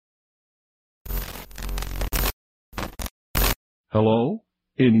Hello?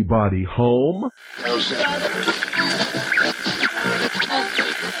 Anybody home?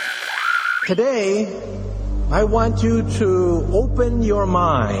 Today, I want you to open your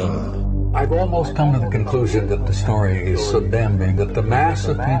mind. I've almost come to the conclusion that the story is so damning that the mass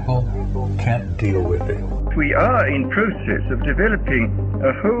of people can't deal with it. We are in process of developing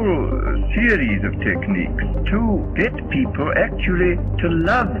a whole series of techniques to get people actually to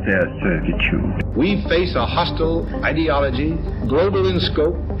love their servitude. We face a hostile ideology, global in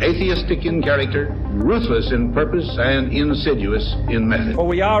scope, atheistic in character, ruthless in purpose, and insidious in method. For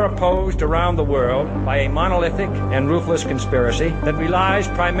we are opposed around the world by a monolithic and ruthless conspiracy that relies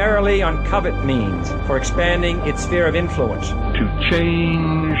primarily on covert means for expanding its sphere of influence. To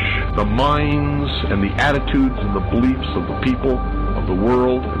change the minds and the attitudes and the beliefs of the people of the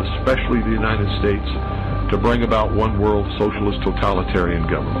world, and especially the United States, to bring about one world socialist totalitarian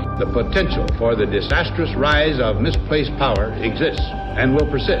government. The potential for the disastrous rise of misplaced power exists and will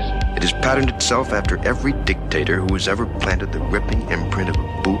persist. It has patterned itself after every dictator who has ever planted the ripping imprint of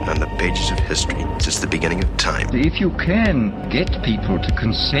a boot on the pages of history since the beginning of time. If you can get people to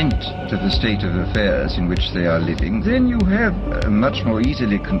consent to the state of affairs in which they are living, then you have a much more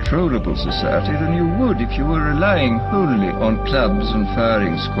easily controllable society than you would if you were relying wholly on clubs and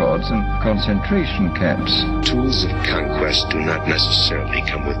firing squads and concentration camps. Tools of conquest do not necessarily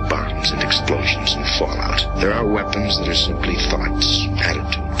come with bombs and explosions and fallout. There are weapons that are simply thoughts,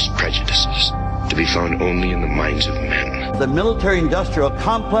 attitudes, prejudices, to be found only in the minds of men. The military-industrial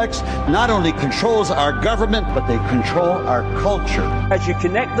complex not only controls our government, but they control our culture. As you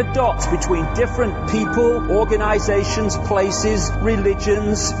connect the dots between different people, organizations, places,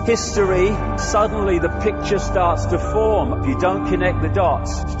 religions, history, suddenly the picture starts to form. If you don't connect the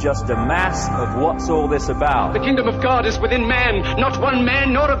dots, it's just a mass of what's all this about. The kingdom of God is within man, not one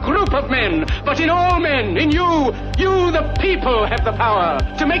man nor a group of men, but in all men, in you. You, the people, have the power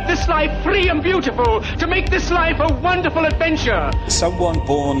to make this life free and beautiful, to make this life a wonderful adventure. Someone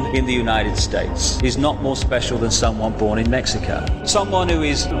born in the United States is not more special than someone born in Mexico. Someone who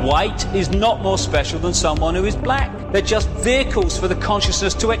is white is not more special than someone who is black. They're just vehicles for the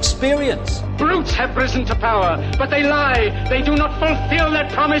consciousness to experience. Brutes have risen to power, but they lie. They do not fulfill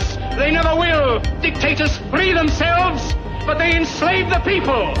that promise. They never will. Dictators free themselves, but they enslave the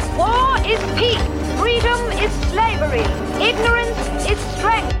people. War is peace. Freedom is slavery. Ignorance is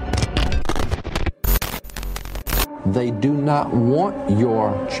strength. They do not want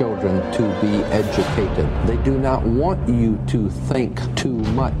your children to be educated. They do not want you to think too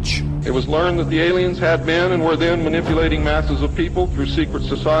much. It was learned that the aliens had been and were then manipulating masses of people through secret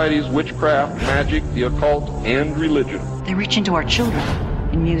societies, witchcraft, magic, the occult, and religion. They reach into our children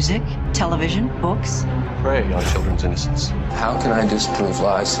in music, television, books. Prey on children's innocence. How can I disprove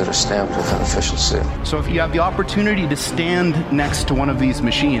lies that are stamped with an official seal? So if you have the opportunity to stand next to one of these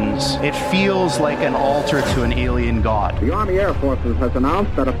machines, it feels like an altar to an alien god. The Army Air Forces has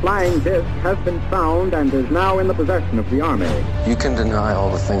announced that a flying disc has been found and is now in the possession of the Army. You can deny all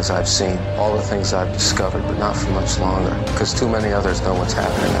the things I've seen, all the things I've discovered, but not for much longer, because too many others know what's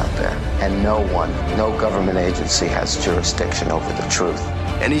happening out there. And no one, no government agency has jurisdiction over the truth.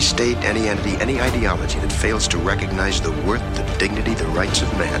 Any state, any entity, any ideology that fails to recognize the worth, the dignity, the rights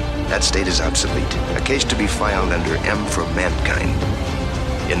of man, that state is obsolete. A case to be filed under M for Mankind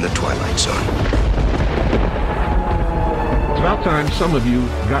in the Twilight Zone. It's about time some of you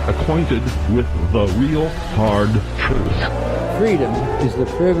got acquainted with the real hard truth. Freedom is the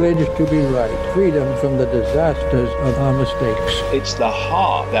privilege to be right. Freedom from the disasters of our mistakes. It's the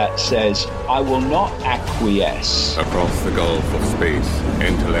heart that says, I will not acquiesce. Across the gulf of space,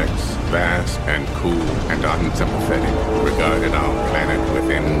 intellects, vast and cool and unsympathetic, regarded our planet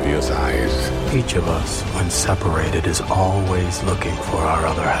with envious eyes. Each of us, when separated, is always looking for our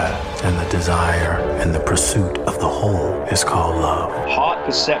other half. And the desire and the pursuit of the whole is called love. Heart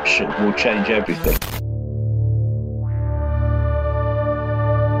perception will change everything.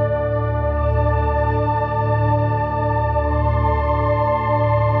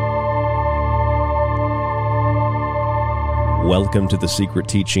 Welcome to the Secret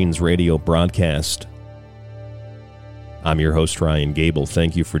Teachings radio broadcast. I'm your host, Ryan Gable.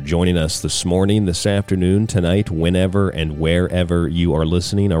 Thank you for joining us this morning, this afternoon, tonight, whenever and wherever you are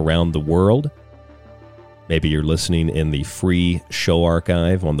listening around the world. Maybe you're listening in the free show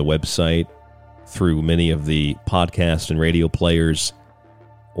archive on the website, through many of the podcast and radio players,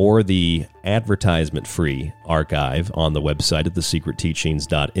 or the advertisement-free archive on the website at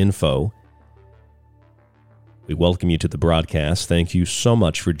thesecretteachings.info. We welcome you to the broadcast. Thank you so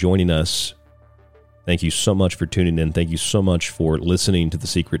much for joining us. Thank you so much for tuning in. Thank you so much for listening to The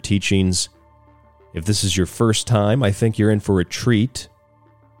Secret Teachings. If this is your first time, I think you're in for a treat.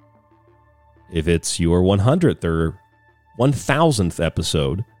 If it's your 100th or 1000th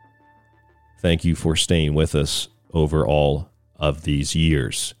episode, thank you for staying with us over all of these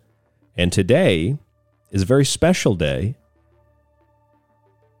years. And today is a very special day.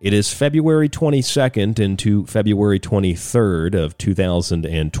 It is February 22nd into February 23rd of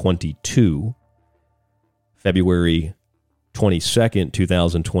 2022. February 22nd,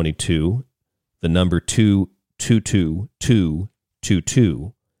 2022, the number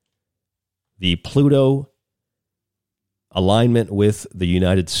 222222. The Pluto alignment with the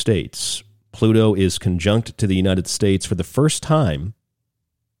United States. Pluto is conjunct to the United States for the first time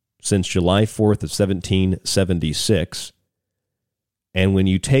since July 4th of 1776. And when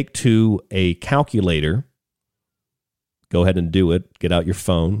you take to a calculator, go ahead and do it. Get out your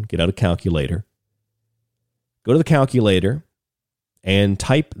phone, get out a calculator. Go to the calculator and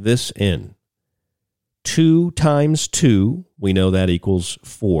type this in. 2 times 2, we know that equals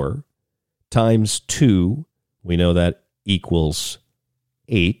 4. Times 2, we know that equals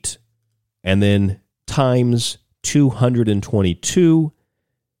 8. And then times 222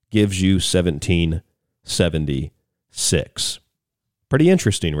 gives you 1776. Pretty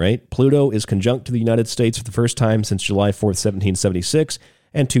interesting, right? Pluto is conjunct to the United States for the first time since July 4th, 1776,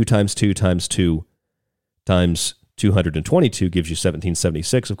 and 2 times 2 times 2 times 222 gives you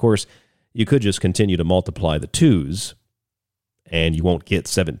 1776. Of course, you could just continue to multiply the 2's, and you won't get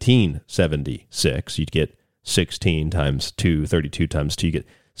 1776. You'd get 16 times 2, 32 times 2, you get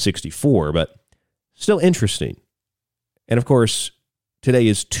 64, but still interesting. And of course, today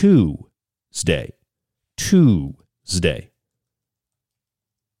is Tuesday. Tuesday.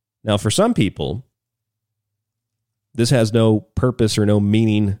 Now, for some people, this has no purpose or no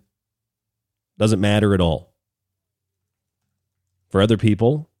meaning, doesn't matter at all. For other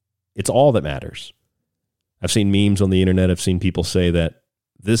people, it's all that matters. I've seen memes on the internet. I've seen people say that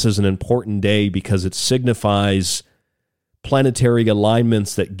this is an important day because it signifies planetary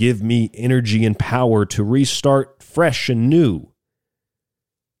alignments that give me energy and power to restart fresh and new.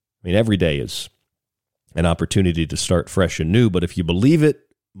 I mean, every day is an opportunity to start fresh and new, but if you believe it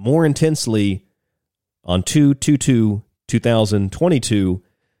more intensely on 2/22/2022,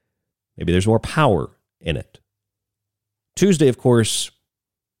 maybe there's more power in it. Tuesday, of course,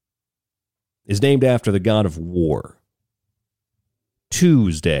 is named after the god of war.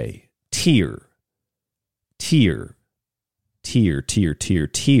 Tuesday, Tyr, the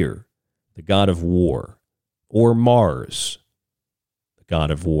god of war, or Mars, the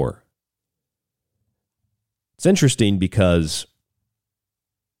god of war. It's interesting because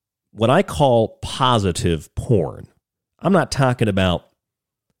what I call positive porn, I'm not talking about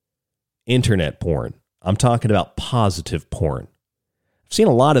internet porn. I'm talking about positive porn. I've seen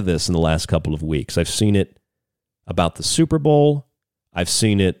a lot of this in the last couple of weeks. I've seen it about the Super Bowl. I've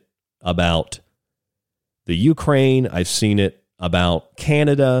seen it about the Ukraine. I've seen it about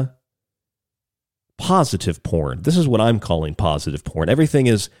Canada. Positive porn. This is what I'm calling positive porn. Everything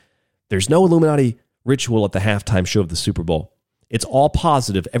is, there's no Illuminati ritual at the halftime show of the Super Bowl. It's all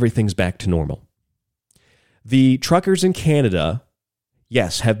positive. Everything's back to normal. The truckers in Canada,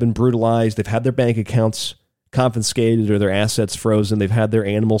 yes, have been brutalized. They've had their bank accounts confiscated or their assets frozen. They've had their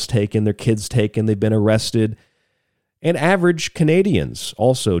animals taken, their kids taken. They've been arrested. And average Canadians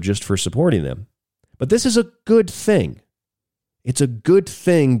also just for supporting them. But this is a good thing. It's a good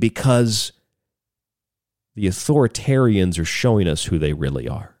thing because the authoritarians are showing us who they really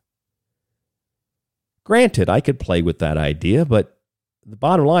are. Granted, I could play with that idea, but the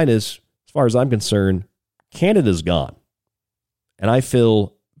bottom line is, as far as I'm concerned, Canada's gone. And I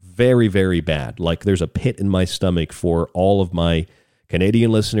feel very, very bad. Like there's a pit in my stomach for all of my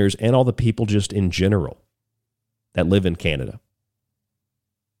Canadian listeners and all the people just in general that live in Canada.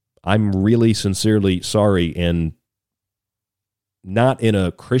 I'm really sincerely sorry, and not in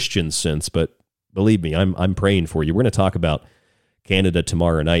a Christian sense, but believe me, I'm praying for you. We're going to talk about Canada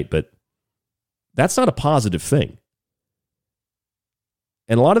tomorrow night, but that's not a positive thing.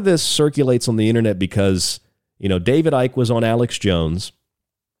 And a lot of this circulates on the internet because, David Icke was on Alex Jones.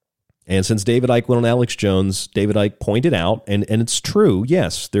 And since David Icke went on Alex Jones, David Icke pointed out, and it's true,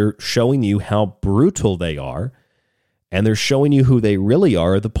 yes, they're showing you how brutal they are. And they're showing you who they really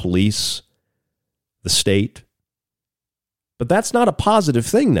are, the police, the state. But that's not a positive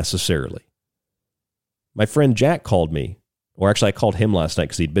thing necessarily. My friend Jack called me, or actually I called him last night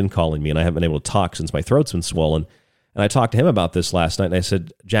because he'd been calling me and I haven't been able to talk since my throat's been swollen. And I talked to him about this last night and I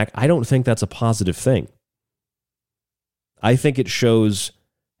said, Jack, I don't think that's a positive thing. I think it shows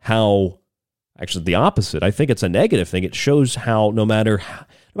how, actually the opposite, I think it's a negative thing. It shows how no matter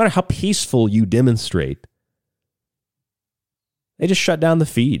no matter how peaceful you demonstrate, they just shut down the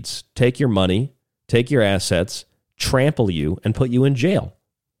feeds, take your money, take your assets, trample you, and put you in jail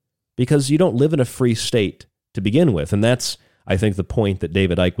because you don't live in a free state to begin with. And that's, I think, the point that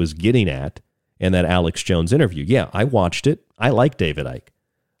David Icke was getting at in that Alex Jones interview. Yeah, I watched it. I like David Icke.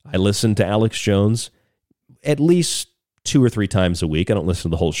 I listen to Alex Jones at least 2 or 3 times a week. I don't listen to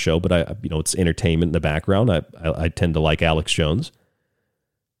the whole show, but it's entertainment in the background. I tend to like Alex Jones.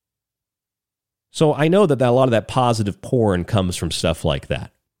 So I know that a lot of that positive porn comes from stuff like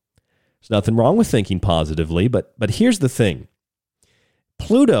that. There's nothing wrong with thinking positively, but here's the thing.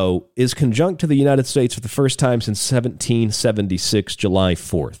 Pluto is conjunct to the United States for the first time since 1776, July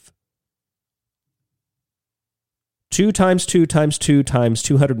 4th. 2 times 2 times 2 times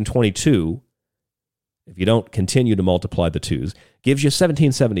 222, if you don't continue to multiply the twos, gives you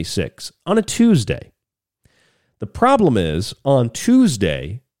 1776 on a Tuesday. The problem is, on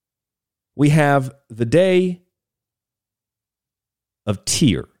Tuesday, we have the day of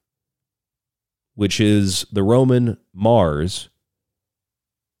Tyr, which is the Roman Mars,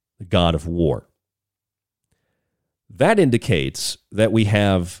 the god of war. That indicates that we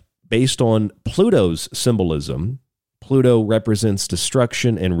have, based on Pluto's symbolism, Pluto represents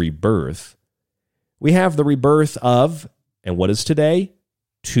destruction and rebirth. We have the rebirth of, and what is today?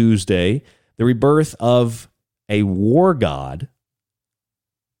 Tuesday, the rebirth of a war god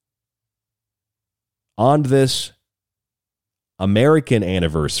on this American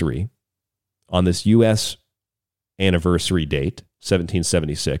anniversary, on this U.S. anniversary date,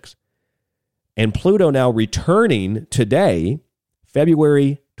 1776, and Pluto now returning today,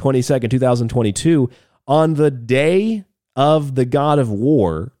 February 22nd, 2022, on the day of the god of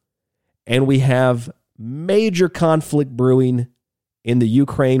war, and we have major conflict brewing in the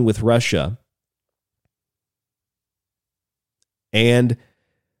Ukraine with Russia. And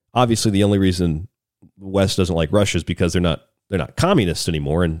obviously the only reason the West doesn't like Russia is because they're not communists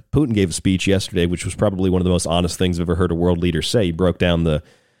anymore. And Putin gave a speech yesterday, which was probably one of the most honest things I've ever heard a world leader say. He broke down the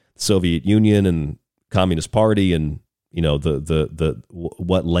Soviet Union and Communist Party and, the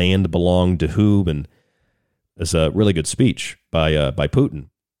what land belonged to whom. And it's a really good speech by Putin.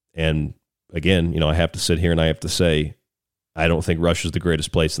 And again, I have to sit here and I have to say, I don't think Russia's the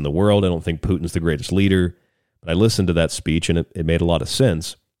greatest place in the world. I don't think Putin's the greatest leader. But I listened to that speech and it made a lot of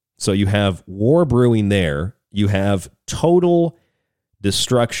sense. So you have war brewing there. You have total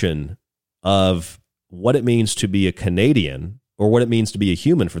destruction of what it means to be a Canadian, or what it means to be a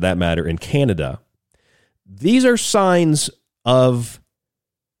human for that matter, in Canada. These are signs of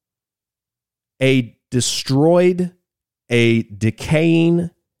a destroyed, a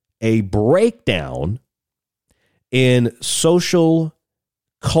decaying, a breakdown in social,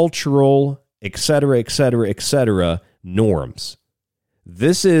 cultural, etc., norms.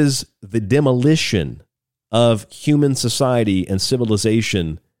 This is the demolition of human society and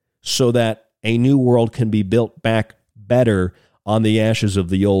civilization so that a new world can be built back better on the ashes of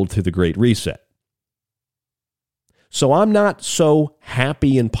the old through the Great Reset. So I'm not so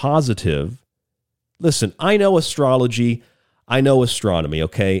happy and positive. Listen, I know astrology. I know astronomy,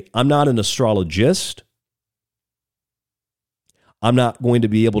 okay? I'm not an astrologist. I'm not going to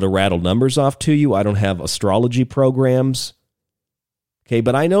be able to rattle numbers off to you. I don't have astrology programs. Okay,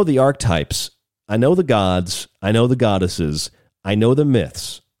 but I know the archetypes. I know the gods. I know the goddesses. I know the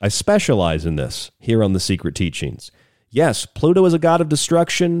myths. I specialize in this here on The Secret Teachings. Yes, Pluto is a god of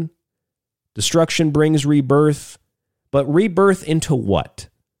destruction. Destruction brings rebirth. But rebirth into what?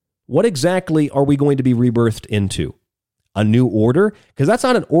 What exactly are we going to be rebirthed into? A new order? Because that's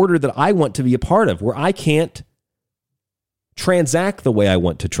not an order that I want to be a part of, where I can't transact the way I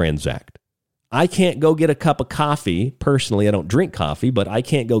want to transact. I can't go get a cup of coffee. Personally, I don't drink coffee, but I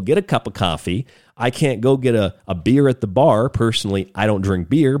can't go get a cup of coffee. I can't go get a beer at the bar. Personally, I don't drink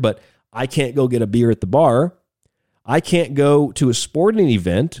beer, but I can't go get a beer at the bar. I can't go to a sporting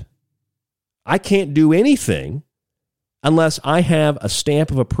event. I can't do anything unless I have a stamp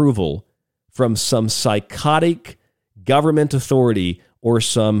of approval from some psychotic government authority or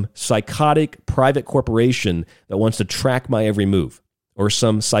some psychotic private corporation that wants to track my every move, or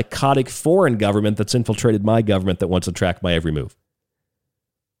some psychotic foreign government that's infiltrated my government that wants to track my every move,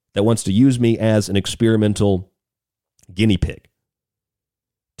 that wants to use me as an experimental guinea pig.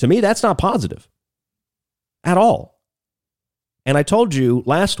 To me, that's not positive at all. And I told you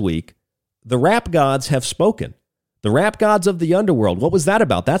last week, the rap gods have spoken. The rap gods of the underworld. What was that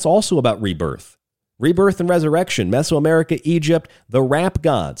about? That's also about rebirth. Rebirth and resurrection. Mesoamerica, Egypt, the rap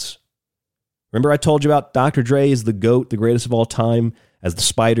gods. Remember I told you about Dr. Dre is the GOAT, the greatest of all time, as the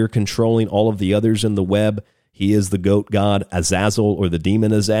spider controlling all of the others in the web. He is the goat god Azazel, or the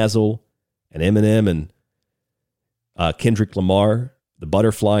demon Azazel, and Eminem and Kendrick Lamar, the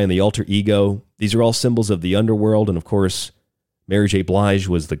butterfly and the alter ego. These are all symbols of the underworld. And of course, Mary J. Blige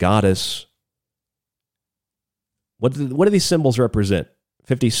was the goddess. What do these symbols represent?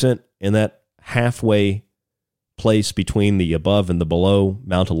 50 Cent in that halfway place between the above and the below,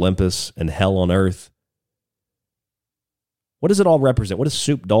 Mount Olympus and hell on earth. What does it all represent? What does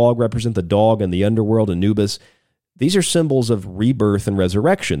Snoop Dogg represent? The dog and the underworld, Anubis. These are symbols of rebirth and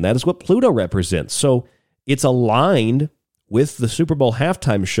resurrection. That is what Pluto represents. So it's aligned with the Super Bowl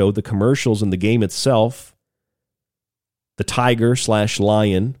halftime show, the commercials, and the game itself. The tiger /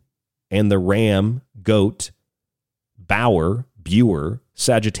 lion and the ram, goat, Bower,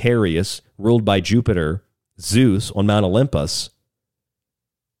 Sagittarius, ruled by Jupiter, Zeus on Mount Olympus.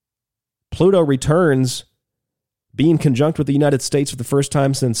 Pluto returns, being conjunct with the United States for the first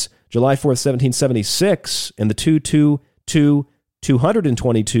time since July 4th, 1776, and the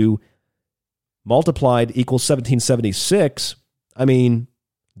 222 multiplied equals 1776. I mean,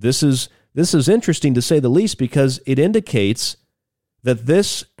 this is interesting to say the least, because it indicates that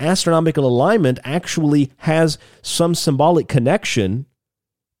this astronomical alignment actually has some symbolic connection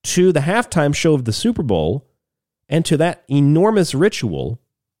to the halftime show of the Super Bowl and to that enormous ritual.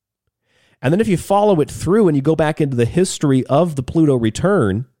 And then if you follow it through and you go back into the history of the Pluto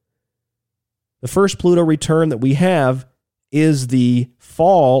return, the first Pluto return that we have is the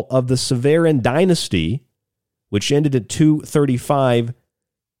fall of the Severan dynasty, which ended at 235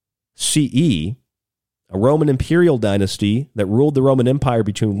 CE, a Roman imperial dynasty that ruled the Roman Empire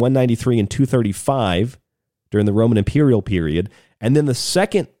between 193 and 235 during the Roman imperial period. And then the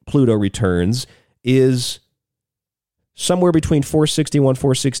second Pluto returns is somewhere between 461,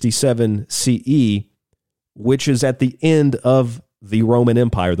 467 CE, which is at the end of the Roman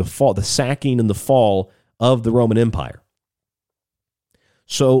Empire, the sacking and the fall of the Roman Empire.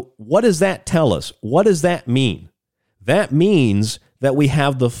 So what does that tell us? What does that mean? That means that we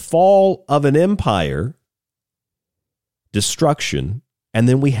have the fall of an empire, destruction, and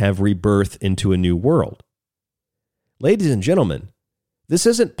then we have rebirth into a new world. Ladies and gentlemen, this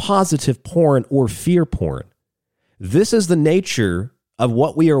isn't positive porn or fear porn. This is the nature of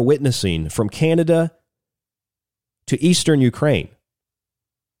what we are witnessing from Canada to eastern Ukraine.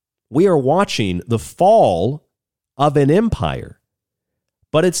 We are watching the fall of an empire,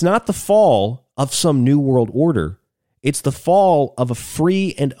 but it's not the fall of some new world order. It's the fall of a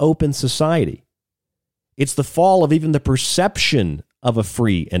free and open society. It's the fall of even the perception of a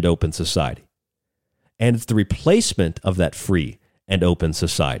free and open society. And it's the replacement of that free and open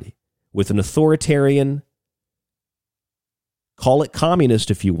society with an authoritarian, call it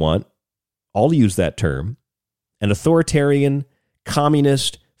communist if you want, I'll use that term, an authoritarian,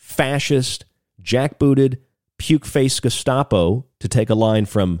 communist, fascist, jackbooted, puke-faced Gestapo, to take a line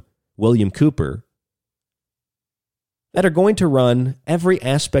from William Cooper, that are going to run every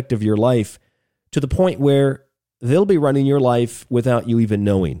aspect of your life to the point where they'll be running your life without you even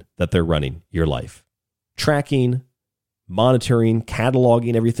knowing that they're running your life. Tracking, monitoring,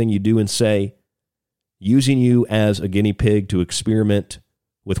 cataloging everything you do and say, using you as a guinea pig to experiment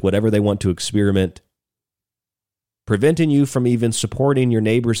with whatever they want to experiment, preventing you from even supporting your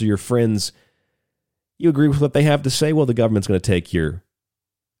neighbors or your friends. You agree with what they have to say? Well, the government's going to take your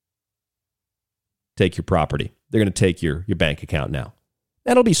property. They're going to take your bank account now.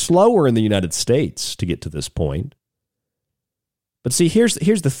 That'll be slower in the United States to get to this point. But see, here's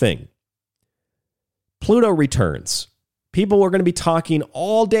the thing. Pluto returns. People are going to be talking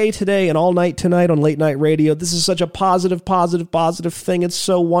all day today and all night tonight on late night radio. This is such a positive thing. It's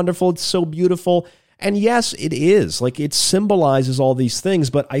so wonderful. It's so beautiful. And yes, it is. Like, it symbolizes all these things,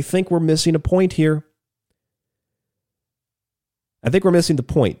 but I think we're missing a point here. I think we're missing the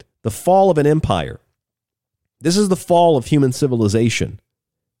point. The fall of an empire. This is the fall of human civilization.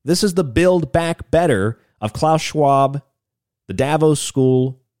 This is the build back better of Klaus Schwab, the Davos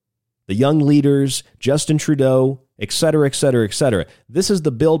School, the young leaders, Justin Trudeau, etc., etc., etc. This is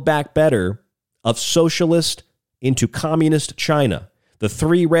the build back better of socialist into communist China. The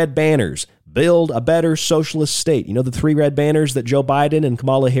three red banners, build a better socialist state. You know the three red banners that Joe Biden and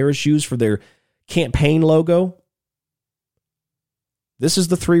Kamala Harris use for their campaign logo? This is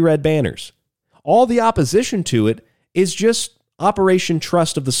the three red banners. All the opposition to it is just Operation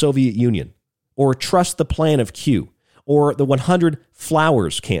Trust of the Soviet Union, or Trust the Plan of Q, or the 100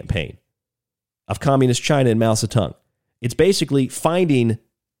 Flowers campaign of Communist China and Mao Zedong. It's basically finding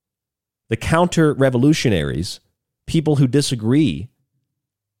the counter-revolutionaries, people who disagree,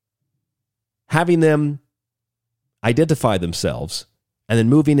 having them identify themselves, and then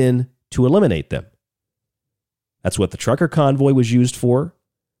moving in to eliminate them. That's what the trucker convoy was used for.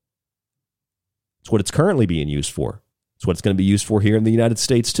 It's what it's currently being used for. It's what it's going to be used for here in the United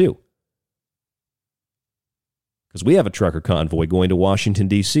States, too. Because we have a trucker convoy going to Washington,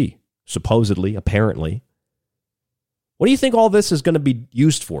 D.C., supposedly, apparently. What do you think all this is going to be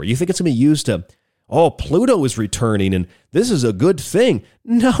used for? You think it's going to be used to, Pluto is returning and this is a good thing?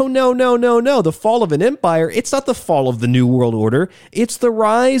 No. The fall of an empire, it's not the fall of the New World Order. It's the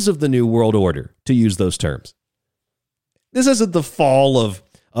rise of the New World Order, to use those terms. This isn't the fall of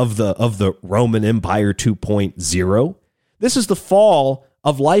the Roman Empire 2.0. This is the fall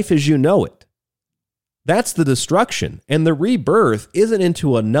of life as you know it. That's the destruction. And the rebirth isn't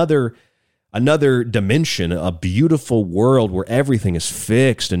into another dimension, a beautiful world where everything is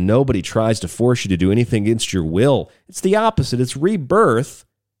fixed and nobody tries to force you to do anything against your will. It's the opposite. It's rebirth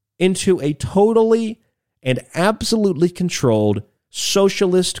into a totally and absolutely controlled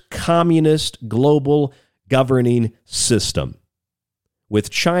socialist, communist, global governing system, with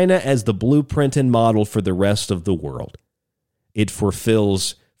China as the blueprint and model for the rest of the world. It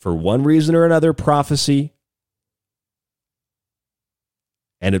fulfills, for one reason or another, prophecy,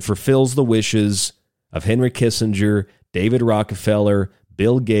 and it fulfills the wishes of Henry Kissinger, David Rockefeller,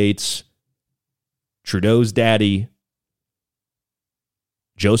 Bill Gates, Trudeau's daddy,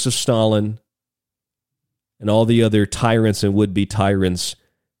 Joseph Stalin, and all the other tyrants and would-be tyrants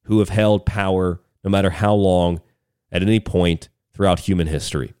who have held power no matter how long, at any point throughout human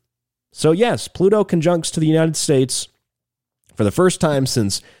history. So yes, Pluto conjuncts to the United States for the first time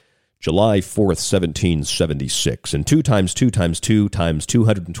since July 4th, 1776. And 2 times 2 times 2 times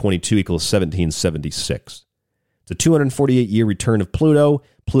 222 equals 1776. It's a 248-year return of Pluto.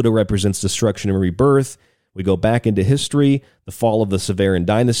 Pluto represents destruction and rebirth. We go back into history, the fall of the Severan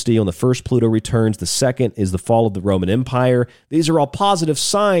dynasty. On the first, Pluto returns. The second is the fall of the Roman Empire. These are all positive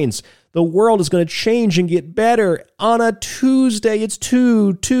signs. The world is going to change and get better. On a Tuesday, it's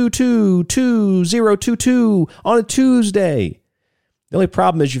 2/22/2022 on a Tuesday. The only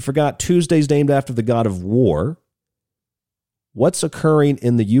problem is you forgot Tuesday's named after the god of war. What's occurring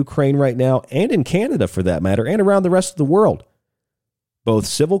in the Ukraine right now, and in Canada for that matter, and around the rest of the world? Both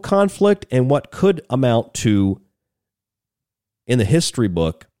civil conflict and what could amount to, in the history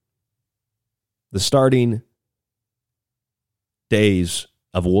book, the starting days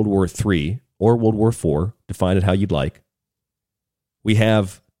of World War III or World War IV, define it how you'd like. We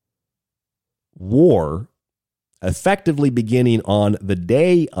have war effectively beginning on the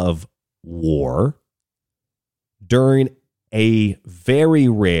day of war during a very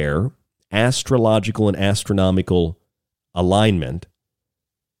rare astrological and astronomical alignment,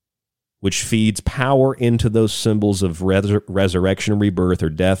 which feeds power into those symbols of resurrection, rebirth, or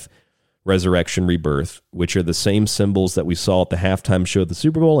death, resurrection, rebirth, which are the same symbols that we saw at the halftime show of the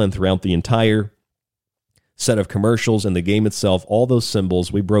Super Bowl and throughout the entire set of commercials and the game itself. All those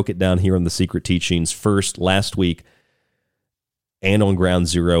symbols, we broke it down here on the Secret Teachings first last week and on Ground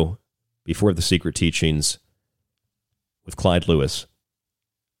Zero before the Secret Teachings with Clyde Lewis.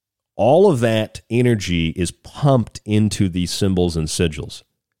 All of that energy is pumped into these symbols and sigils.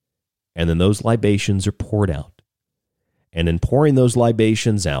 And then those libations are poured out. And in pouring those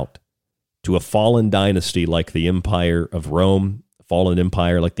libations out to a fallen dynasty like the Empire of Rome, fallen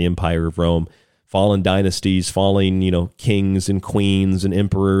empire like the Empire of Rome, fallen dynasties, falling, kings and queens and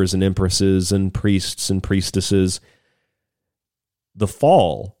emperors and empresses and priests and priestesses. The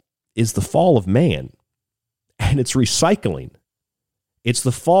fall is the fall of man, and it's recycling. It's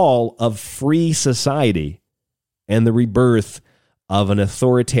the fall of free society and the rebirth of an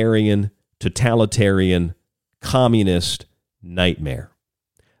authoritarian, totalitarian, communist nightmare.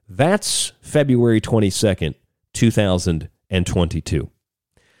 That's February 22nd, 2022.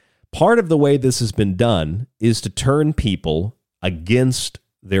 Part of the way this has been done is to turn people against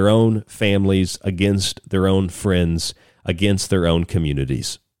their own families, against their own friends, against their own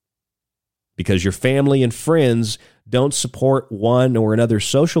communities. Because your family and friends don't support one or another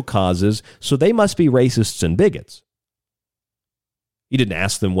social causes, so they must be racists and bigots. You didn't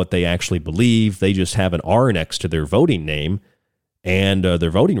ask them what they actually believe. They just have an R next to their voting name and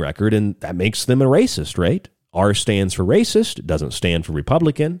their voting record, and that makes them a racist, right? R stands for racist. It doesn't stand for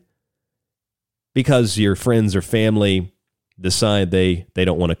Republican. Because your friends or family decide they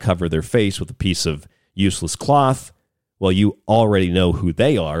don't want to cover their face with a piece of useless cloth, well, you already know who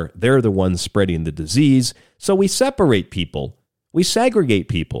they are. They're the ones spreading the disease. So we separate people. We segregate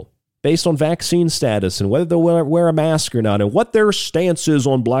people based on vaccine status and whether they'll wear a mask or not and what their stance is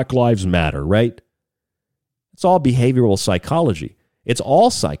on Black Lives Matter, right? It's all behavioral psychology. It's all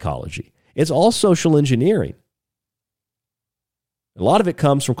psychology. It's all social engineering. A lot of it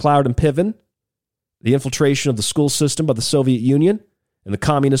comes from Cloud and Piven the infiltration of the school system by the Soviet Union and the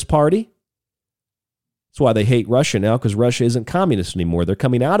Communist Party. That's why they hate Russia now, because Russia isn't communist anymore. They're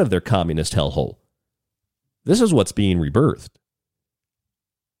coming out of their communist hellhole. This is what's being rebirthed.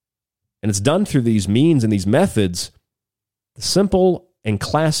 And it's done through these means and these methods, the simple and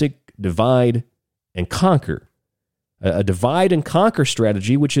classic divide and conquer. A divide and conquer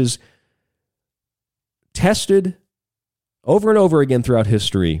strategy which is tested over and over again throughout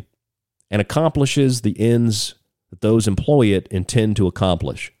history and accomplishes the ends that those employ it intend to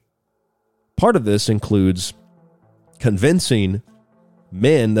accomplish. Part of this includes convincing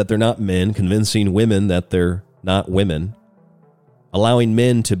men that they're not men, convincing women that they're not women, allowing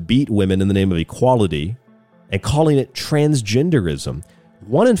men to beat women in the name of equality, and calling it transgenderism.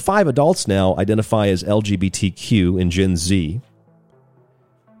 1 in 5 adults now identify as LGBTQ in Gen Z.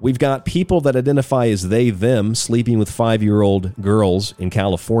 We've got people that identify as they, them, sleeping with 5-year-old girls in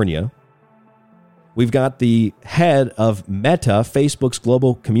California. We've got the head of Meta, Facebook's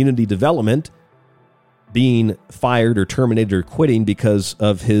global community development, being fired or terminated or quitting because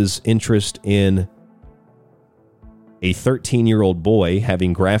of his interest in a 13-year-old boy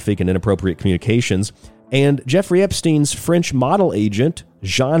having graphic and inappropriate communications. And Jeffrey Epstein's French model agent,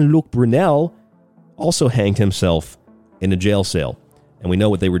 Jean-Luc Brunel, also hanged himself in a jail cell. And we know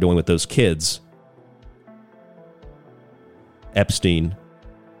what they were doing with those kids. Epstein,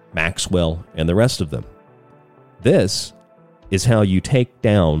 Maxwell, and the rest of them. This is how you take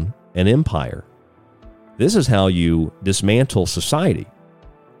down an empire. This is how you dismantle society.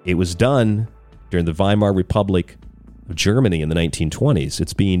 It was done during the Weimar Republic of Germany in the 1920s.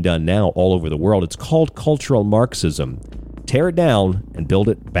 It's being done now all over the world. It's called cultural Marxism. Tear it down and build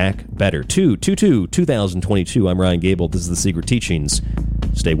it back better. 2022. I'm Ryan Gable. This is The Secret Teachings.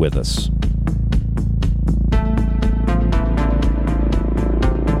 Stay with us.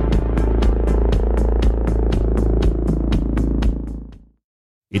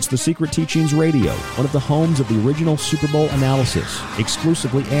 It's The Secret Teachings Radio, one of the homes of the original Super Bowl analysis,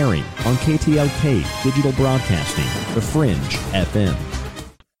 exclusively airing on KTLK Digital Broadcasting, The Fringe FM.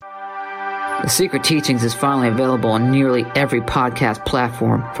 The Secret Teachings is finally available on nearly every podcast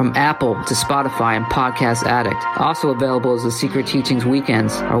platform, from Apple to Spotify and Podcast Addict. Also available is The Secret Teachings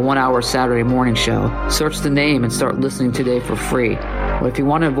Weekends, our 1-hour Saturday morning show. Search the name and start listening today for free. Or if you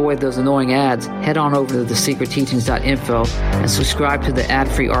want to avoid those annoying ads, head on over to thesecretteachings.info and subscribe to the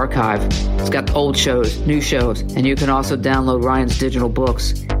ad-free archive. It's got old shows, new shows, and you can also download Ryan's digital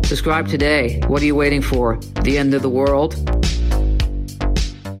books. Subscribe today. What are you waiting for? The end of the world?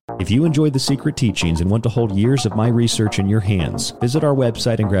 If you enjoyed The Secret Teachings and want to hold years of my research in your hands, visit our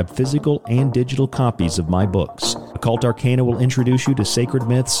website and grab physical and digital copies of my books. Occult Arcana will introduce you to sacred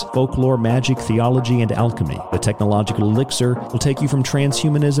myths, folklore, magic, theology, and alchemy. The Technological Elixir will take you from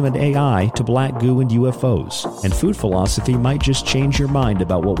transhumanism and AI to black goo and UFOs. And Food Philosophy might just change your mind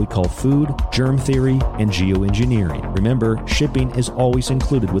about what we call food, germ theory, and geoengineering. Remember, shipping is always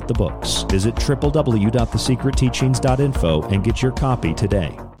included with the books. Visit www.thesecretteachings.info and get your copy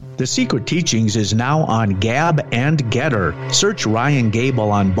today. The Secret Teachings is now on Gab and Getter. Search Ryan Gable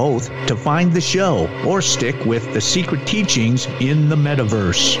on both to find the show, or stick with The Secret Teachings in the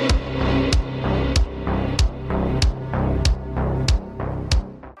metaverse.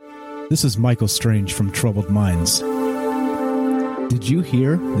 This is Michael Strange from Troubled Minds. Did you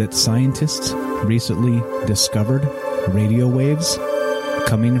hear that scientists recently discovered radio waves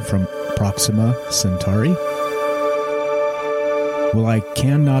coming from Proxima Centauri? Well, I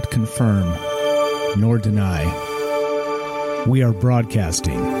cannot confirm nor deny. We are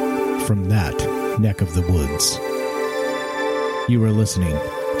broadcasting from that neck of the woods. You are listening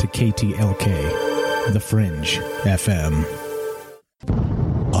to KTLK, The Fringe FM.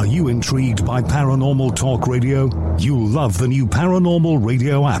 Are you intrigued by Paranormal Talk Radio? You'll love the new Paranormal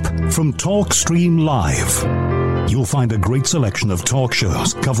Radio app from TalkStream Live. You'll find a great selection of talk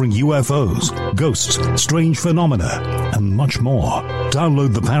shows covering UFOs, ghosts, strange phenomena, and much more.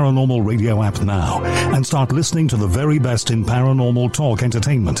 Download the Paranormal Radio app now and start listening to the very best in paranormal talk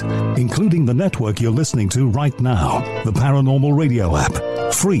entertainment, including the network you're listening to right now, the Paranormal Radio app,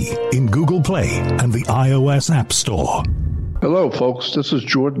 free in Google Play and the iOS App Store. Hello, folks. This is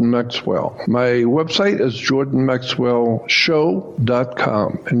Jordan Maxwell. My website is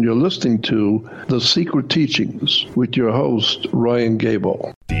jordanmaxwellshow.com, and you're listening to The Secret Teachings with your host, Ryan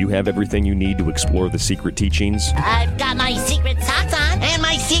Gable. Do you have everything you need to explore The Secret Teachings? I've got my secret socks on, and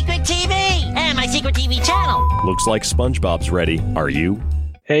my secret TV, and my secret TV channel. Looks like SpongeBob's ready. Are you?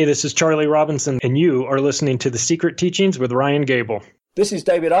 Hey, this is Charlie Robinson, and you are listening to The Secret Teachings with Ryan Gable. This is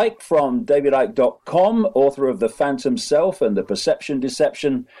David Icke from davidicke.com, author of The Phantom Self and The Perception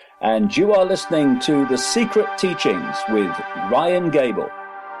Deception, and you are listening to The Secret Teachings with Ryan Gable.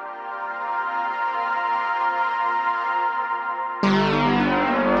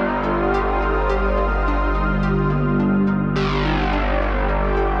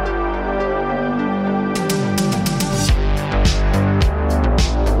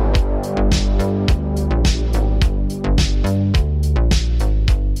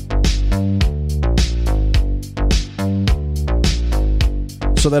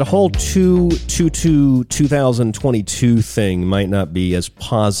 So that whole 2022 thing might not be as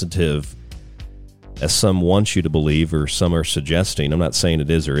positive as some want you to believe or some are suggesting. I'm not saying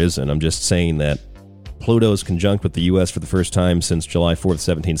it is or isn't. I'm just saying that Pluto is conjunct with the U.S. for the first time since July 4th,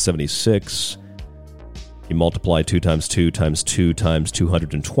 1776. You multiply 2 times 2 times 2 times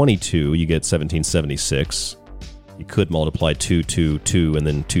 222, you get 1776. You could multiply 2, 2, 2, and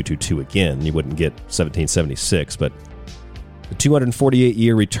then 2, 2, 2 again. You wouldn't get 1776, but the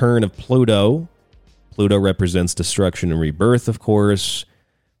 248-year return of Pluto. Pluto represents destruction and rebirth, of course.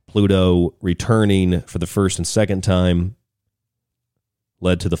 Pluto returning for the first and second time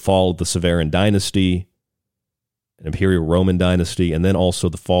led to the fall of the Severan dynasty, an imperial Roman dynasty, and then also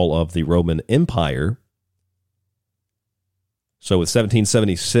the fall of the Roman Empire. So with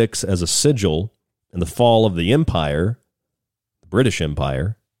 1776 as a sigil and the fall of the empire, the British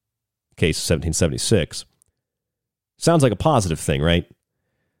Empire, case 1776, sounds like a positive thing, right?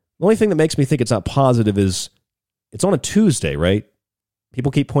 The only thing that makes me think it's not positive is it's on a Tuesday, right?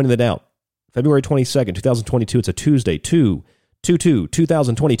 People keep pointing that out. February 22nd, 2022, it's a Tuesday,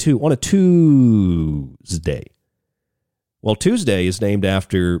 2022, on a Tuesday. Well, Tuesday is named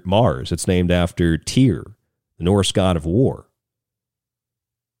after Mars. It's named after Tyr, the Norse god of war.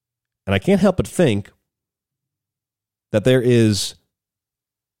 And I can't help but think that there is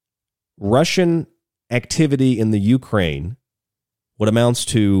Russian activity in the Ukraine, what amounts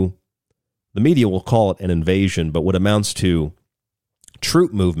to, the media will call it an invasion, but what amounts to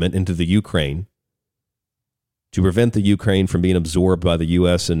troop movement into the Ukraine to prevent the Ukraine from being absorbed by the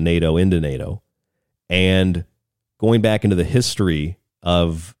U.S. and NATO into NATO, and going back into the history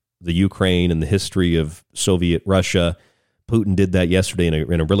of the Ukraine and the history of Soviet Russia. Putin did that yesterday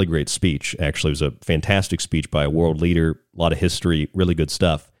in a really great speech. Actually, it was a fantastic speech by a world leader, a lot of history, really good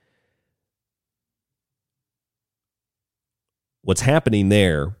stuff. What's happening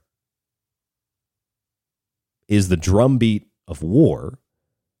there is the drumbeat of war,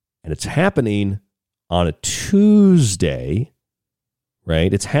 and it's happening on a Tuesday,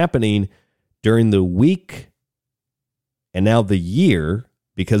 right? It's happening during the week and now the year,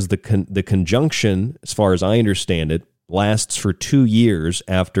 because the conjunction, as far as I understand it, lasts for 2 years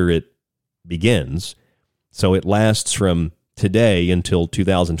after it begins. So it lasts from today until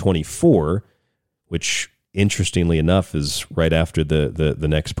 2024, which, interestingly enough, is right after the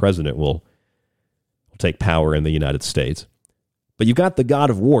next president will take power in the United States. But you've got the god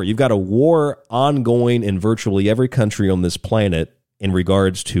of war. You've got a war ongoing in virtually every country on this planet in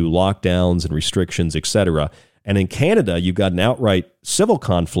regards to lockdowns and restrictions, etc. And in Canada, you've got an outright civil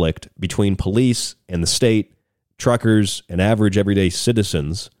conflict between police and the state, truckers, and average everyday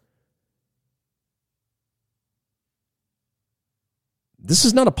citizens. This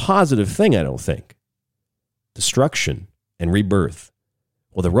is not a positive thing, I don't think. Destruction and rebirth.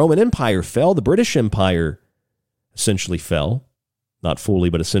 Well, the Roman Empire fell. The British Empire essentially fell. Not fully,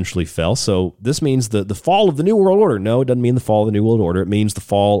 but essentially fell. So this means the fall of the New World Order. No, it doesn't mean the fall of the New World Order. It means the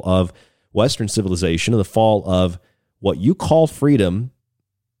fall of Western civilization and the fall of what you call freedom,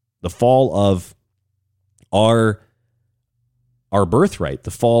 the fall of our birthright,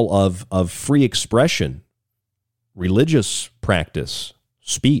 the fall of free expression, religious practice,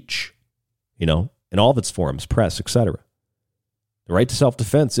 speech, in all of its forms, press, etc. The right to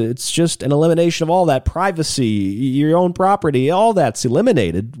self-defense, it's just an elimination of all that. Privacy, your own property, all that's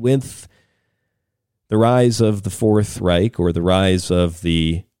eliminated with the rise of the Fourth Reich, or the rise of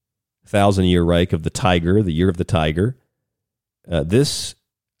the 1,000-year Reich of the Tiger, the Year of the Tiger. This,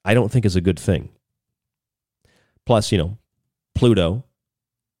 I don't think, is a good thing. Plus, Pluto,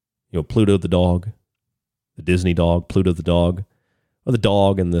 Pluto the dog, the Disney dog, Pluto the dog, or the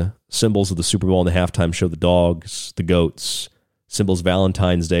dog and the symbols of the Super Bowl and the halftime show, the dogs, the goats, symbols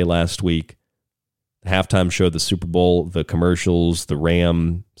Valentine's Day last week, the halftime show, the Super Bowl, the commercials, the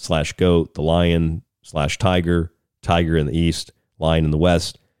ram/goat, the lion/tiger, tiger in the east, lion in the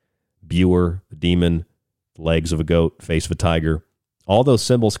west, Buer, the demon, the legs of a goat, face of a tiger. All those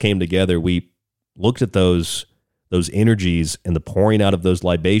symbols came together. We looked at those energies and the pouring out of those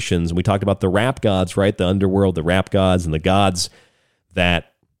libations, and we talked about the rap gods, right? The underworld, the rap gods, and the gods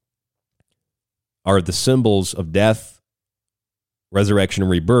that are the symbols of death, resurrection,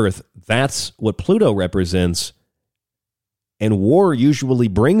 and rebirth, that's what Pluto represents. And war usually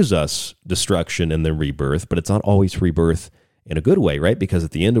brings us destruction and then rebirth, but it's not always rebirth in a good way, right? Because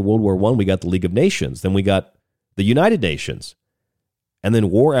at the end of World War I, we got the League of Nations. Then we got the United Nations. And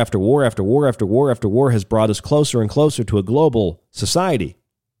then war after war after war after war after war has brought us closer and closer to a global society.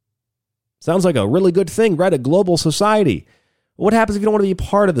 Sounds like a really good thing, right? A global society. What happens if you don't want to be a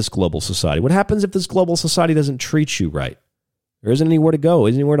part of this global society? What happens if this global society doesn't treat you right? There isn't anywhere to go,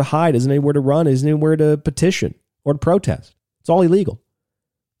 isn't anywhere to hide, isn't anywhere to run, isn't anywhere to petition or to protest. It's all illegal.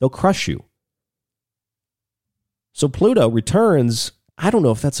 They'll crush you. So Pluto returns. I don't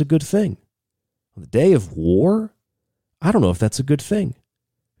know if that's a good thing. On the day of war, I don't know if that's a good thing.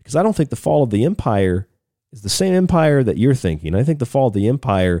 Because I don't think the fall of the empire is the same empire that you're thinking. I think the fall of the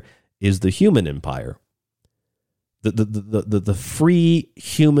empire is the human empire. The free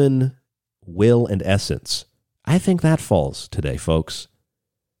human will and essence. I think that falls today, folks.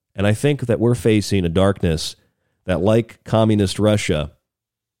 And I think that we're facing a darkness that, like communist Russia,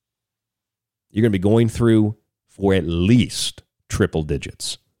 you're going to be going through for at least triple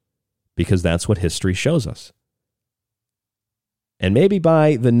digits, because that's what history shows us. And maybe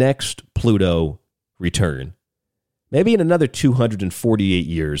by the next Pluto return, maybe in another 248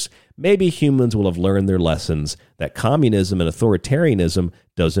 years, maybe humans will have learned their lessons that communism and authoritarianism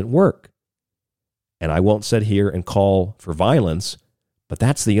doesn't work. And I won't sit here and call for violence, but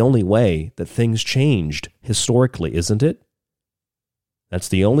that's the only way that things changed historically, isn't it? That's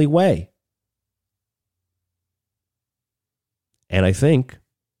the only way. And I think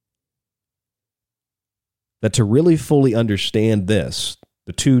that to really fully understand this,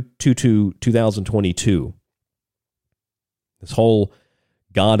 the 2022, this whole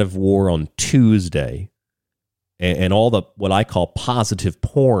God of War on Tuesday, and all the what I call positive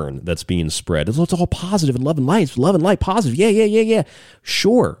porn that's being spread. It's all positive and love and light. Love and light, positive. Yeah.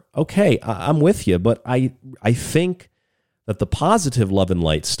 Sure. Okay, I'm with you. But I think that the positive love and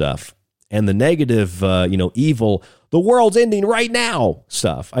light stuff and the negative, evil, the world's ending right now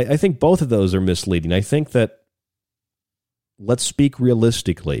stuff, I think both of those are misleading. I think that, let's speak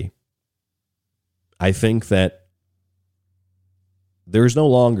realistically, I think that there's no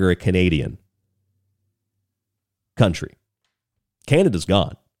longer a Canadian country. Canada's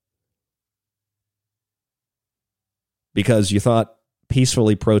gone. Because you thought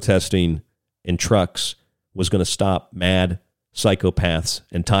peacefully protesting in trucks was going to stop mad psychopaths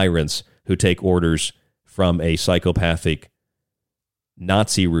and tyrants who take orders from a psychopathic,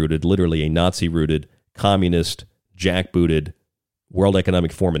 Nazi-rooted, literally a Nazi-rooted, communist, jackbooted World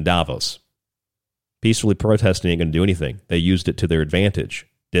Economic Forum in Davos. Peacefully protesting ain't going to do anything. They used it to their advantage,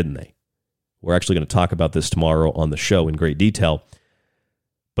 didn't they? We're actually going to talk about this tomorrow on the show in great detail.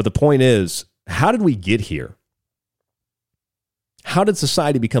 But the point is, how did we get here? How did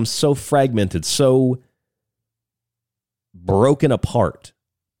society become so fragmented, so broken apart?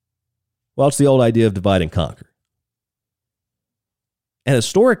 Well, it's the old idea of divide and conquer. And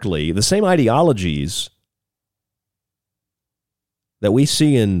historically, the same ideologies that we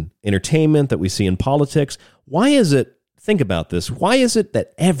see in entertainment, that we see in politics, why is it, think about this, why is it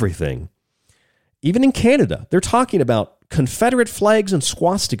that everything, even in Canada, they're talking about Confederate flags and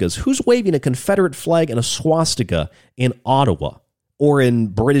swastikas? Who's waving a Confederate flag and a swastika in Ottawa or in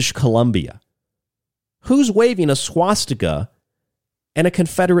British Columbia? Who's waving a swastika and a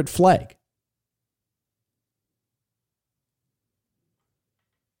Confederate flag?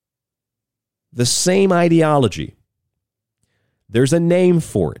 The same ideology. There's a name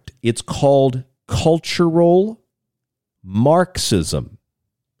for it. It's called cultural Marxism.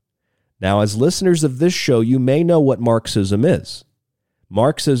 Now, as listeners of this show, you may know what Marxism is.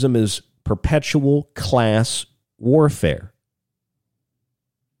 Marxism is perpetual class warfare.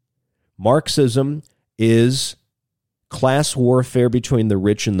 Marxism is class warfare between the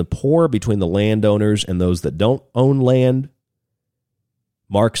rich and the poor, between the landowners and those that don't own land.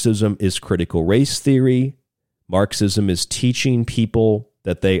 Marxism is critical race theory. Marxism is teaching people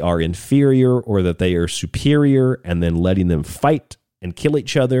that they are inferior or that they are superior and then letting them fight and kill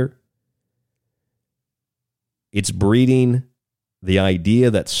each other. It's breeding the idea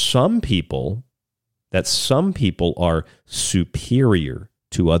that some people are superior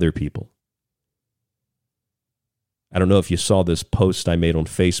to other people. I don't know if you saw this post I made on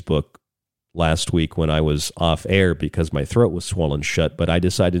Facebook last week when I was off air because my throat was swollen shut, but I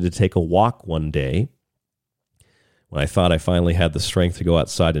decided to take a walk one day when I thought I finally had the strength to go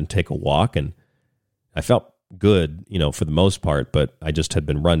outside and take a walk, and I felt good, for the most part, but I just had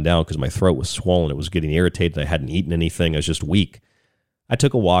been run down because my throat was swollen. It was getting irritated. I hadn't eaten anything. I was just weak. I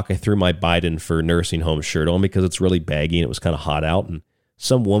took a walk. I threw my Biden for nursing home shirt on because it's really baggy and it was kind of hot out. And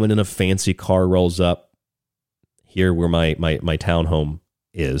some woman in a fancy car rolls up here where my townhome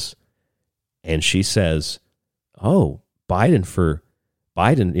is. And she says, "Oh, Biden,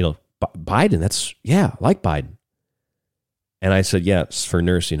 Biden, that's, yeah, I like Biden." And I said, "Yeah, it's for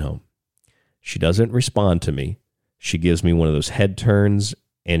nursing home." She doesn't respond to me. She gives me one of those head turns,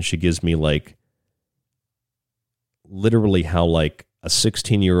 and she gives me literally how a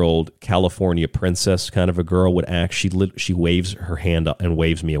 16-year-old California princess kind of a girl would act. She waves her hand up and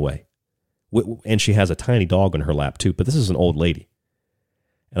waves me away. And she has a tiny dog on her lap too, but this is an old lady.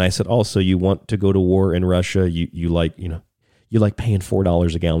 And I said, "Oh, so you want to go to war in Russia? You like paying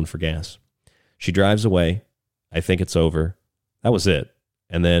 $4 a gallon for gas." She drives away. I think it's over. That was it.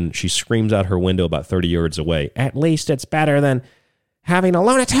 And then she screams out her window about 30 yards away, "At least it's better than having a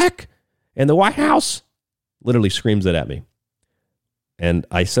lunatic in the White House." Literally screams it at me. And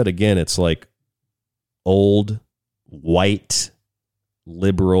I said again, it's like old, white,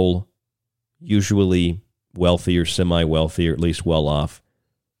 liberal, usually wealthy or semi-wealthy or at least well-off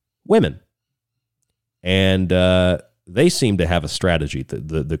women. And they seem to have a strategy.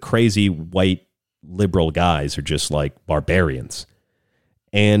 The crazy white liberal guys are just like barbarians.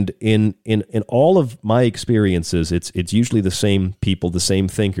 And in all of my experiences, it's usually the same people, the same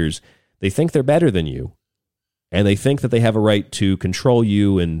thinkers. They think they're better than you. And they think that they have a right to control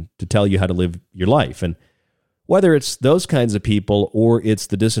you and to tell you how to live your life. And whether it's those kinds of people or it's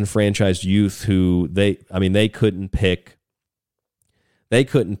the disenfranchised youth who they couldn't pick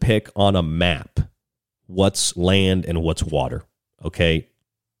on a map what's land and what's water, okay?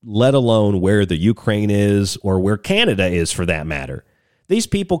 Let alone where the Ukraine is or where Canada is for that matter. These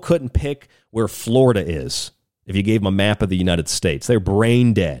people couldn't pick where Florida is if you gave them a map of the United States. They're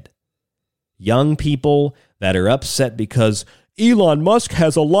brain dead. Young people that are upset because Elon Musk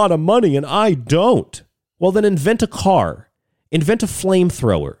has a lot of money and I don't. Well, then invent a car. Invent a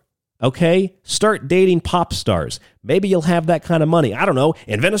flamethrower. Okay? Start dating pop stars. Maybe you'll have that kind of money. I don't know.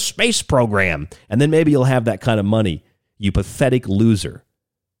 Invent a space program. And then maybe you'll have that kind of money. You pathetic loser.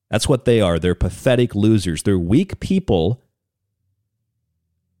 That's what they are. They're pathetic losers. They're weak people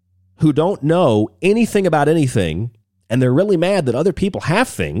who don't know anything about anything, and they're really mad that other people have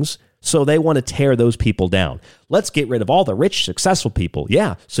things, so they want to tear those people down. Let's get rid of all the rich, successful people.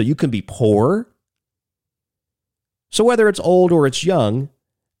 Yeah, so you can be poor. So whether it's old or it's young,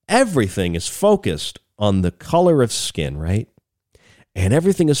 everything is focused on the color of skin, right? And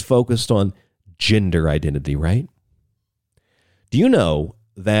everything is focused on gender identity, right? Do you know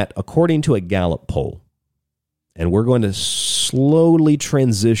that according to a Gallup poll, and we're going to slowly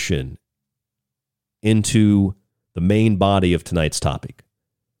transition into the main body of tonight's topic.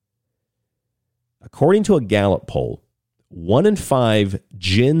 According to a Gallup poll, 1 in 5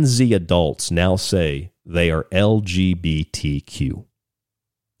 Gen Z adults now say they are LGBTQ.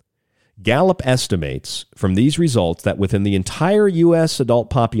 Gallup estimates from these results that within the entire U.S. adult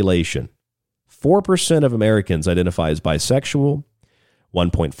population, 4% of Americans identify as bisexual,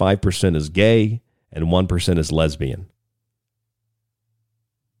 1.5% is gay, and 1% is lesbian.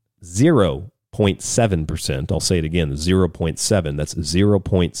 0.7%, I'll say it again, 0.7, that's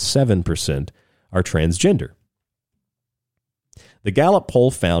 0.7% are transgender. The Gallup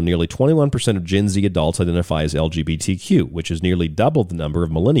poll found nearly 21% of Gen Z adults identify as LGBTQ, which is nearly double the number of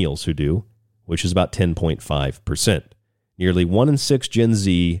millennials who do, which is about 10.5%. Nearly 1 in 6 Gen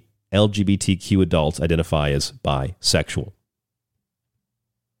Z LGBTQ adults identify as bisexual.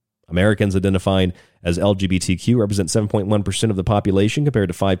 Americans identifying as LGBTQ represent 7.1% of the population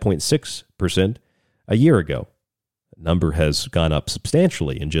compared to 5.6% a year ago. The number has gone up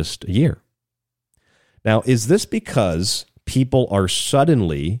substantially in just a year. Now, is this because people are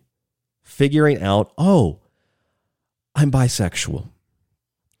suddenly figuring out, oh, I'm bisexual?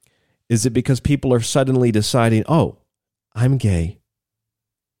 Is it because people are suddenly deciding, oh, I'm gay?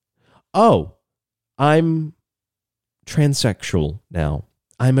 Oh, I'm transsexual now.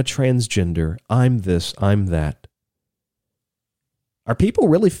 I'm a transgender. I'm this, I'm that. Are people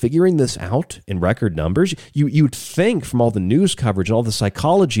really figuring this out in record numbers? You'd think from all the news coverage and all the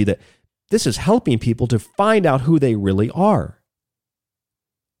psychology that this is helping people to find out who they really are.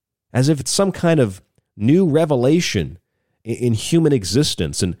 As if it's some kind of new revelation in human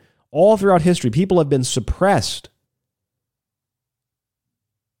existence. And all throughout history, people have been suppressed.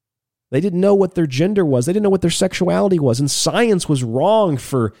 They didn't know what their gender was. They didn't know what their sexuality was. And science was wrong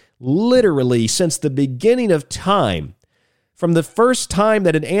for literally since the beginning of time. From the first time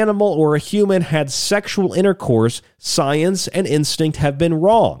that an animal or a human had sexual intercourse, science and instinct have been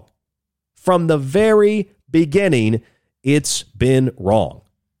wrong. From the very beginning, It's been wrong.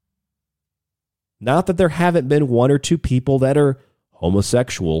 Not that there haven't been one or two people that are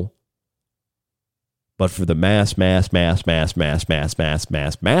homosexual, but for the mass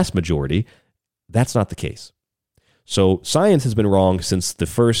majority, that's not the case. So science has been wrong since the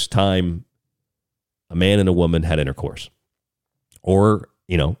first time a man and a woman had intercourse. Or,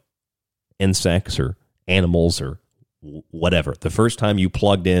 insects or animals or whatever. The first time you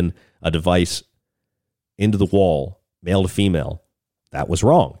plugged in a device into the wall, male to female, that was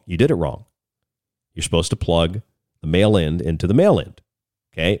wrong. You did it wrong. You're supposed to plug the male end into the male end,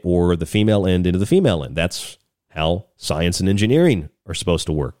 okay? Or the female end into the female end. That's how science and engineering are supposed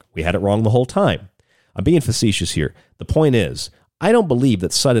to work. We had it wrong the whole time. I'm being facetious here. The point is, I don't believe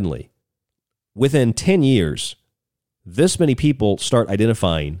that suddenly, within 10 years, this many people start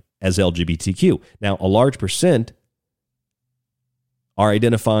identifying as LGBTQ. Now, a large percent are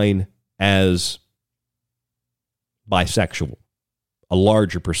identifying as bisexual. A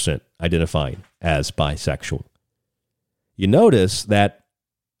larger percent identifying as bisexual. You notice that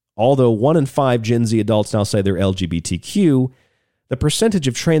although 1 in 5 Gen Z adults now say they're LGBTQ, the percentage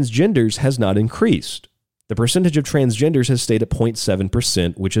of transgenders has not increased. The percentage of transgenders has stayed at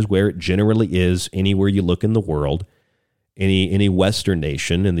 0.7%, which is where it generally is anywhere you look in the world. Any Western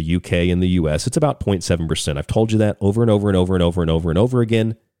nation, in the UK and the US, it's about 0.7%. I've told you that over and over and over and over and over and over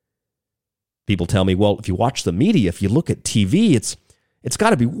again. People tell me, well, if you watch the media, if you look at TV, it's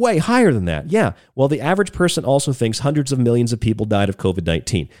got to be way higher than that. Yeah, well, the average person also thinks hundreds of millions of people died of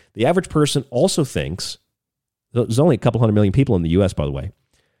COVID-19. The average person also thinks, there's only a couple 100 million people in the US, by the way.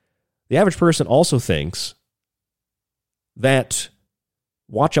 The average person also thinks that,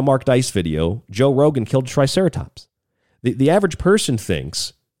 watch a Mark Dice video, Joe Rogan killed a triceratops. The average person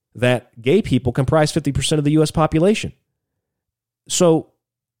thinks that gay people comprise 50% of the U.S. population. So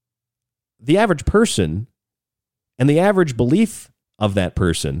the average person and the average belief of that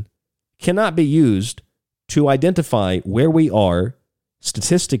person cannot be used to identify where we are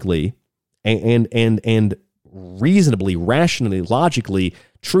statistically and reasonably, rationally, logically,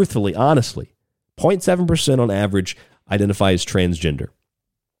 truthfully, honestly. 0.7% on average identify as transgender.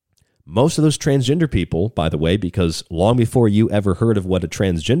 Most of those transgender people, by the way, because long before you ever heard of what a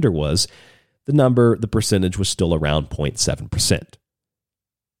transgender was, the percentage was still around 0.7%.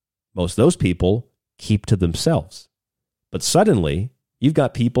 Most of those people keep to themselves. But suddenly, you've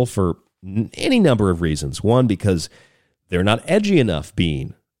got people for any number of reasons. One, because they're not edgy enough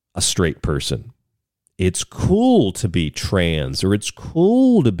being a straight person. It's cool to be trans, or it's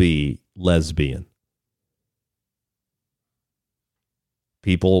cool to be lesbian.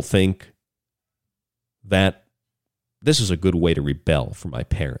 People think that this is a good way to rebel from my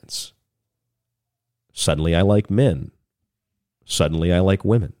parents. Suddenly I like men. Suddenly I like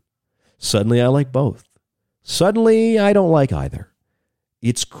women. Suddenly I like both. Suddenly I don't like either.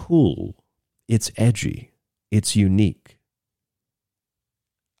 It's cool. It's edgy. It's unique.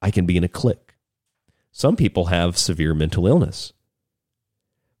 I can be in a clique. Some people have severe mental illness.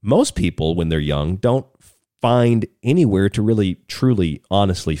 Most people, when they're young, don't find anywhere to really, truly,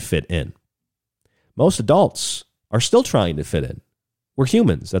 honestly fit in. Most adults are still trying to fit in. We're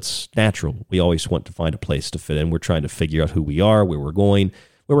humans. That's natural. We always want to find a place to fit in. We're trying to figure out who we are, where we're going,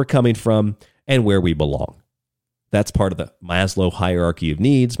 where we're coming from, and where we belong. That's part of the Maslow's hierarchy of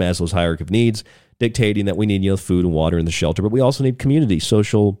needs, dictating that we need food and water and the shelter, but we also need community,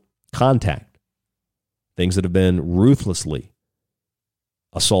 social contact, things that have been ruthlessly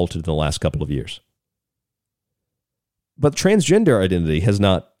assaulted in the last couple of years. But transgender identity has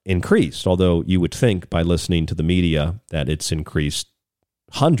not increased, although you would think by listening to the media that it's increased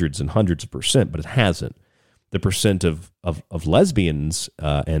hundreds and hundreds of percent, but it hasn't. The percent of lesbians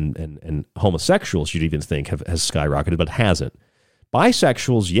and homosexuals, you'd even think, has skyrocketed, but it hasn't.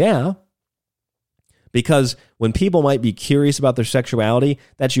 Bisexuals, yeah, because when people might be curious about their sexuality,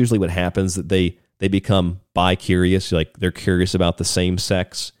 that's usually what happens, that they become bi-curious, like they're curious about the same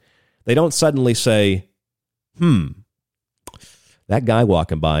sex. They don't suddenly say, that guy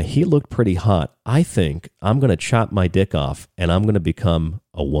walking by, he looked pretty hot. I think I'm going to chop my dick off and I'm going to become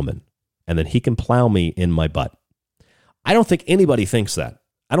a woman. And then he can plow me in my butt. I don't think anybody thinks that.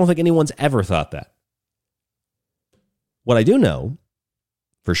 I don't think anyone's ever thought that. What I do know,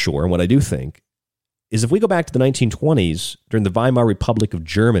 for sure, and what I do think, is if we go back to the 1920s, during the Weimar Republic of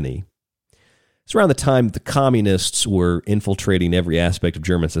Germany, it's around the time the communists were infiltrating every aspect of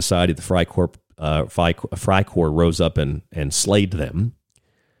German society. The Freikorps rose up and slayed them.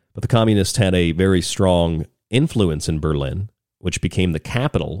 But the communists had a very strong influence in Berlin, which became the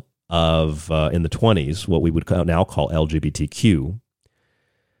capital of, in the 20s, what we would now call LGBTQ.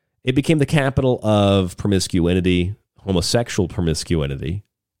 It became the capital of promiscuity, homosexual promiscuity,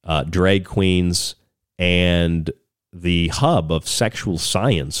 drag queens, and the hub of sexual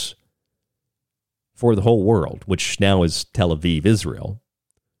science for the whole world, which now is Tel Aviv, Israel.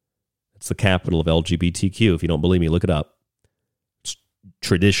 It's the capital of LGBTQ. If you don't believe me, look it up. It's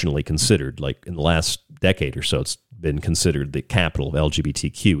traditionally considered, like in the last decade or so, it's been considered the capital of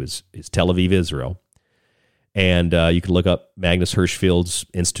LGBTQ is Tel Aviv, Israel. And you can look up Magnus Hirschfeld's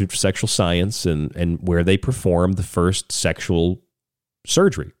Institute for Sexual Science and where they performed the first sexual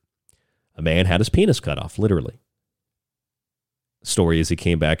surgery. A man had his penis cut off, literally. The story is he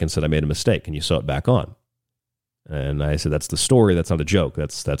came back and said, I made a mistake, and you sew it back on. And I said, that's the story. That's not a joke.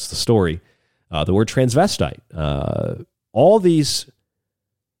 That's the story. The word transvestite. All these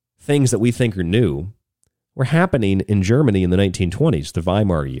things that we think are new were happening in Germany in the 1920s, the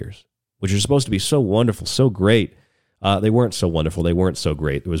Weimar years, which are supposed to be so wonderful, so great. They weren't so wonderful. They weren't so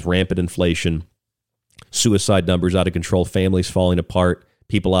great. There was rampant inflation, suicide numbers out of control, families falling apart,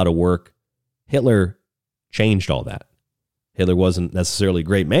 people out of work. Hitler changed all that. Hitler wasn't necessarily a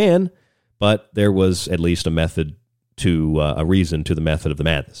great man, but there was at least a method to a reason to the method of the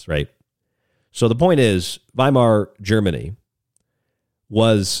madness, right? So the point is, Weimar Germany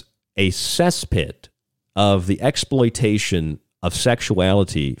was a cesspit of the exploitation of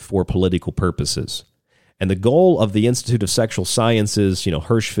sexuality for political purposes. And the goal of the Institute of Sexual Sciences,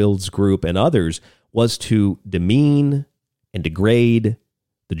 Hirschfeld's group and others, was to demean and degrade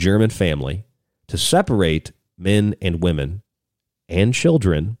the German family, to separate men and women and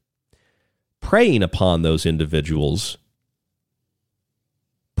children, preying upon those individuals,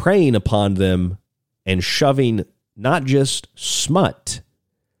 preying upon them and shoving not just smut,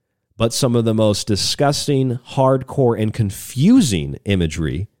 but some of the most disgusting, hardcore, and confusing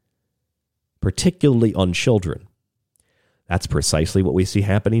imagery, particularly on children. That's precisely what we see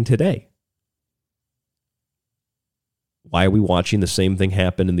happening today. Why are we watching the same thing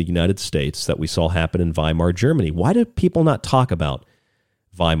happen in the United States that we saw happen in Weimar Germany? Why do people not talk about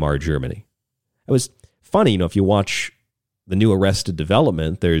Weimar Germany? It was funny, if you watch the new Arrested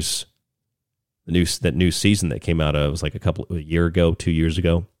Development, there's that new season that came out, it was like a year ago, 2 years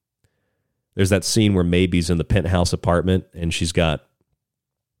ago. There's that scene where Maby's in the penthouse apartment and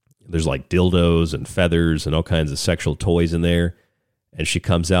there's like dildos and feathers and all kinds of sexual toys in there. And she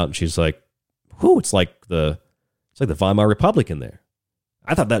comes out and she's like, whoo, it's like the Weimar Republic in there.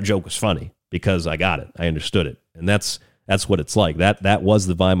 I thought that joke was funny because I got it. I understood it. And that's what it's like. That was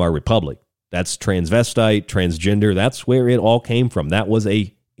the Weimar Republic. That's transvestite, transgender. That's where it all came from. That was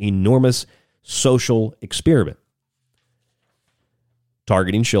a enormous social experiment.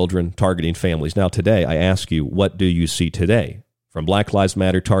 Targeting children, targeting families. Now today, I ask you, what do you see today? From Black Lives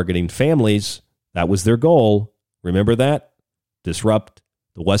Matter targeting families, that was their goal. Remember that? Disrupt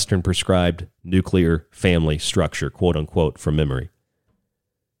the Western prescribed nuclear family structure, quote unquote, from memory.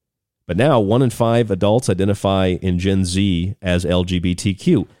 But now 1 in 5 adults identify in Gen Z as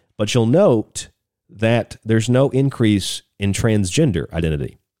LGBTQ. But you'll note that there's no increase in transgender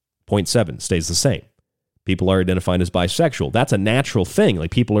identity. 0.7 stays the same. People are identifying as bisexual. That's a natural thing.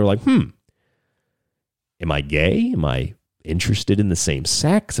 Like people are like, am I gay? Am I interested in the same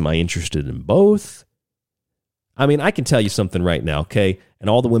sex? Am I interested in both? I mean, I can tell you something right now, okay?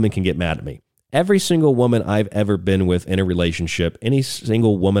 And all the women can get mad at me. Every single woman I've ever been with in a relationship, any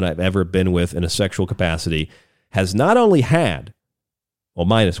single woman I've ever been with in a sexual capacity has not only had,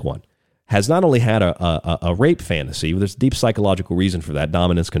 -1, has not only had a rape fantasy. There's a deep psychological reason for that.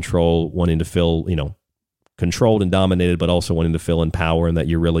 Dominance, control, wanting to feel, controlled and dominated, but also wanting to feel in power and that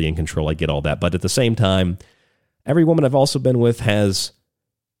you're really in control. I get all that. But at the same time, every woman I've also been with has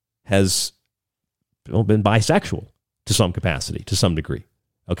been bisexual to some capacity, to some degree.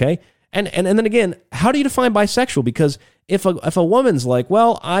 Okay? And then again, how do you define bisexual? Because if a woman's like,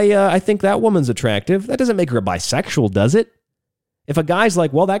 well, I think that woman's attractive, that doesn't make her a bisexual, does it? If a guy's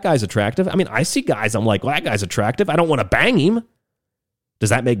like, well, that guy's attractive. I mean, I see guys, I'm like, well, that guy's attractive. I don't want to bang him. Does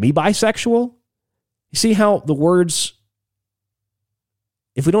that make me bisexual? You see how the words,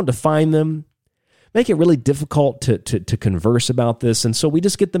 if we don't define them, make it really difficult to converse about this. And so we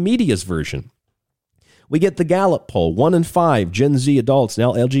just get the media's version. We get the Gallup poll, 1 in 5 Gen Z adults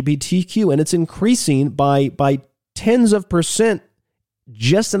now LGBTQ, and it's increasing by tens of percent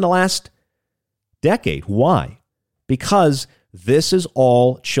just in the last decade. Why? Because this is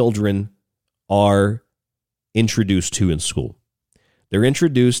all children are introduced to in school. They're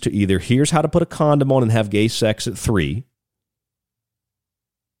introduced to either here's how to put a condom on and have gay sex at 3.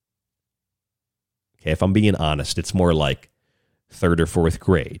 Okay, if I'm being honest, it's more like 3rd or 4th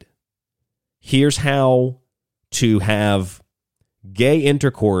grade. Here's how to have gay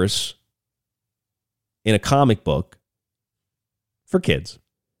intercourse in a comic book for kids.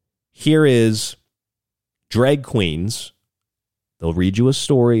 Here is drag queens. They'll read you a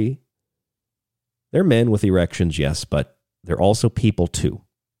story. They're men with erections, yes, but they're also people too.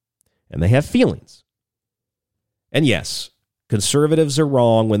 And they have feelings. And yes, conservatives are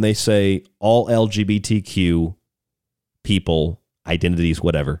wrong when they say all LGBTQ people, identities,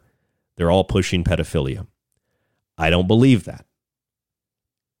 whatever, they're all pushing pedophilia. I don't believe that.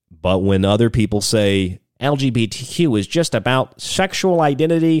 But when other people say LGBTQ is just about sexual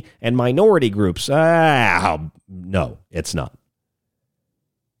identity and minority groups, no, it's not.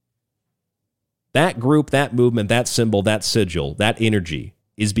 That group, that movement, that symbol, that sigil, that energy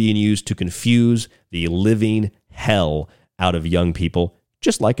is being used to confuse the living hell out of young people,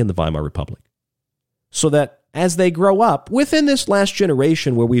 just like in the Weimar Republic. So that as they grow up, within this last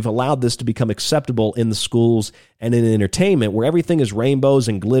generation where we've allowed this to become acceptable in the schools and in entertainment, where everything is rainbows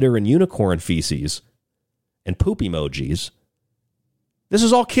and glitter and unicorn feces and poop emojis, this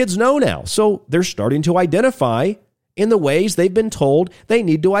is all kids know now. So they're starting to identify in the ways they've been told they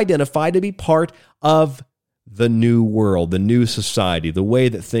need to identify to be part of the new world, the new society, the way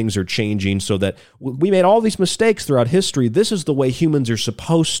that things are changing, so that we made all these mistakes throughout history. This is the way humans are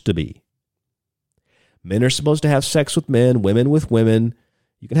supposed to be. Men are supposed to have sex with men, women with women.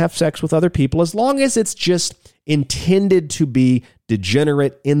 You can have sex with other people as long as it's just intended to be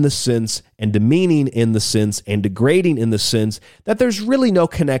degenerate in the sense and demeaning in the sense and degrading in the sense that there's really no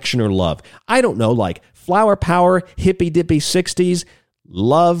connection or love. I don't know, like flower power, hippy dippy 60s,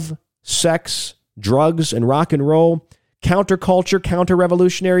 love, sex, drugs, and rock and roll, counterculture,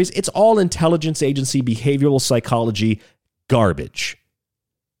 counter-revolutionaries. It's all intelligence agency, behavioral psychology garbage.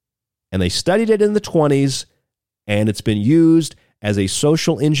 And they studied it in the 20s, and it's been used as a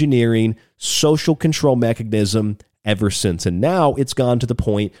social engineering, social control mechanism ever since. And now it's gone to the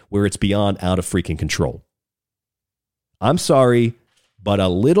point where it's beyond out of freaking control. I'm sorry, but a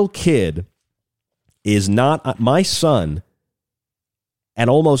little kid is not... My son, at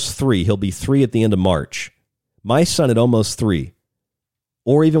almost 3, he'll be 3 at the end of March. My son at almost 3,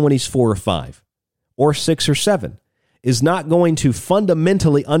 or even when he's 4 or 5, or 6 or 7, is not going to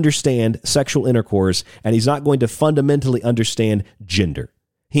fundamentally understand sexual intercourse, and he's not going to fundamentally understand gender.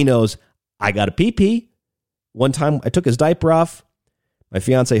 He knows, I got a pee-pee. One time I took his diaper off. My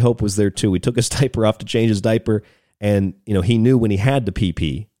fiance Hope was there too. We took his diaper off to change his diaper, and he knew when he had to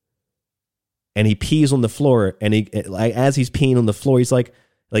pee-pee. And he pees on the floor, and as he's peeing on the floor, he's like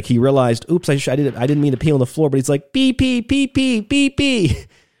he realized, oops, I didn't mean to pee on the floor, but he's like, pee-pee, pee-pee, pee-pee.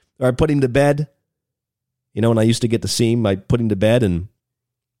 Or I put him to bed. When I used to get to see him, I put him to bed, and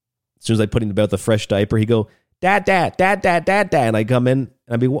as soon as I put him to bed with a fresh diaper, he'd go, Dad, Dad, Dad, Dad, Dad, Dad. And I come in,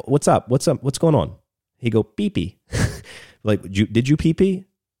 and I'd be, what's up? What's up? What's going on? He'd go, pee-pee. Like, did you pee-pee? And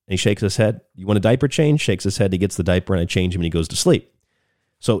he shakes his head. You want a diaper change? Shakes his head. He gets the diaper, and I change him, and he goes to sleep.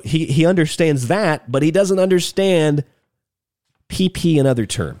 So he understands that, but he doesn't understand pee-pee in other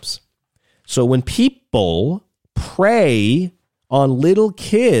terms. So when people prey on little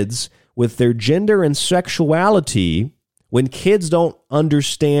kids with their gender and sexuality, when kids don't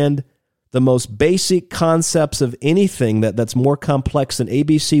understand the most basic concepts of anything that's more complex than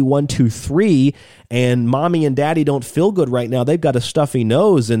ABC 1, 2, 3, and mommy and daddy don't feel good right now, they've got a stuffy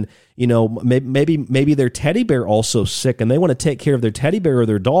nose, and maybe their teddy bear also sick, and they want to take care of their teddy bear or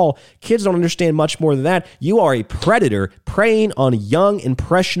their doll. Kids don't understand much more than that. You are a predator preying on young,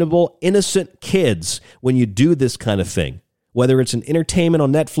 impressionable, innocent kids when you do this kind of thing, whether it's in entertainment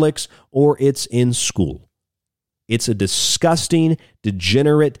on Netflix or it's in school. It's a disgusting,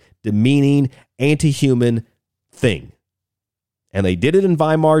 degenerate, demeaning, anti-human thing. And they did it in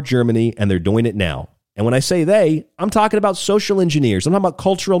Weimar, Germany, and they're doing it now. And when I say they, I'm talking about social engineers. I'm talking about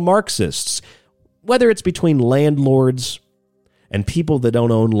cultural Marxists. Whether it's between landlords and people that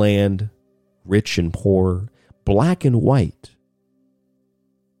don't own land, rich and poor, black and white,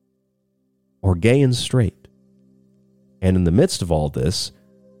 or gay and straight. And in the midst of all this,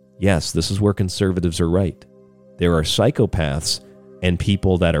 yes, this is where conservatives are right. There are psychopaths and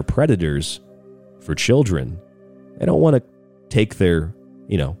people that are predators for children. They don't want to take their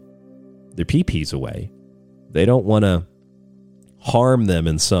pee-pees away. They don't want to harm them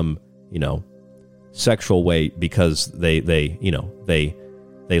in some, sexual way because they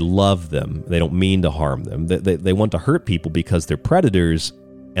love them. They don't mean to harm them. They want to hurt people because they're predators,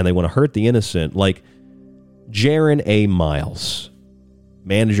 and they want to hurt the innocent. Like Jaron A. Miles,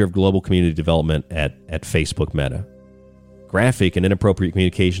 manager of global community development at Facebook Meta. Graphic and inappropriate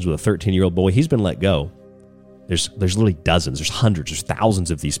communications with a 13-year-old boy. He's been let go. There's literally dozens. There's hundreds. There's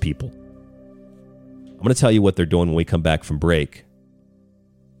thousands of these people. I'm going to tell you what they're doing when we come back from break.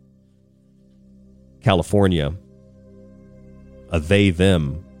 California, a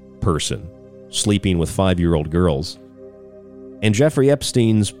they-them person sleeping with 5-year-old girls. And Jeffrey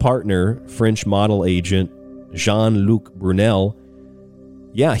Epstein's partner, French model agent Jean-Luc Brunel,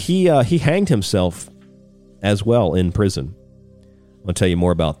 he hanged himself as well in prison. I'll tell you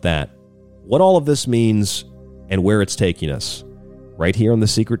more about that. What all of this means and where it's taking us. Right here on The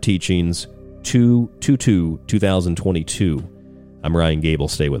Secret Teachings, 2/22/2022. I'm Ryan Gable.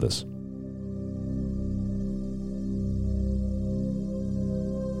 Stay with us.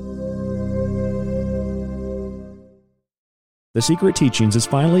 The Secret Teachings is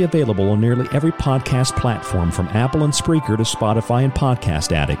finally available on nearly every podcast platform, from Apple and Spreaker to Spotify and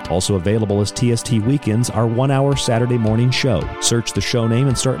Podcast Addict. Also available as TST Weekends, our 1-hour Saturday morning show. Search the show name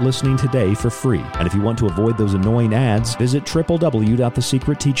and start listening today for free. And if you want to avoid those annoying ads, visit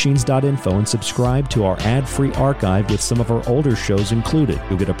www.thesecretteachings.info and subscribe to our ad-free archive with some of our older shows included.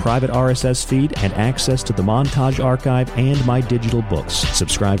 You'll get a private RSS feed and access to the montage archive and my digital books.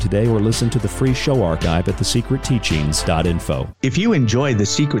 Subscribe today or listen to the free show archive at thesecretteachings.info. If you enjoy The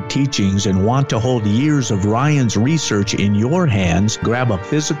Secret Teachings and want to hold years of Ryan's research in your hands, grab a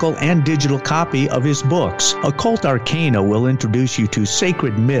physical and digital copy of his books. Occult Arcana will introduce you to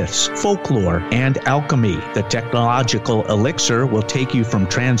sacred myths, folklore, and alchemy. The Technological Elixir will take you from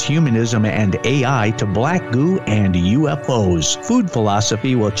transhumanism and AI to black goo and UFOs. Food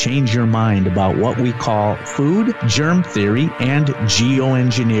Philosophy will change your mind about what we call food, germ theory, and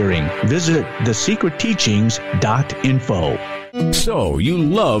geoengineering. Visit thesecretteachings.info. So, you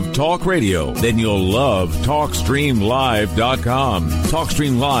love talk radio? Then you'll love TalkStreamLive.com.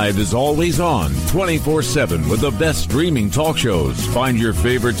 TalkStream Live is always on, 24/7, with the best streaming talk shows. Find your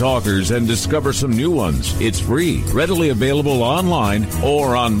favorite talkers and discover some new ones. It's free, readily available online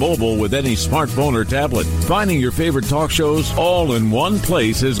or on mobile with any smartphone or tablet. Finding your favorite talk shows all in one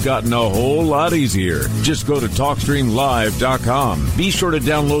place has gotten a whole lot easier. Just go to TalkStreamLive.com. Be sure to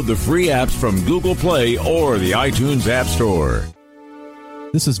download the free apps from Google Play or the iTunes App Store.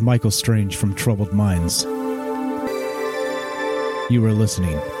 This is Michael Strange from Troubled Minds. You are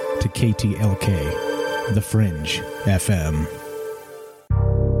listening to KTLK, The Fringe FM.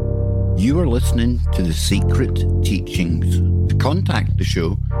 You are listening to The Secret Teachings. To contact the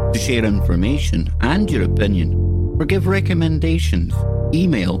show, to share information and your opinion, or give recommendations,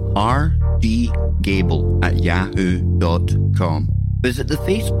 email rdgable@yahoo.com. Visit the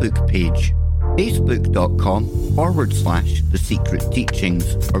Facebook page, facebook.com/The Secret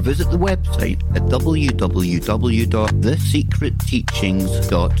Teachings, or visit the website at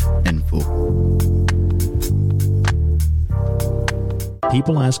www.thesecretteachings.info.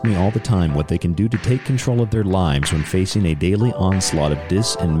 People ask me all the time what they can do to take control of their lives when facing a daily onslaught of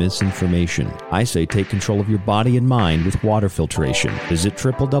dis and misinformation. I say take control of your body and mind with water filtration. Visit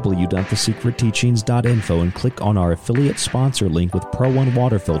www.thesecretteachings.info and click on our affiliate sponsor link with Pro One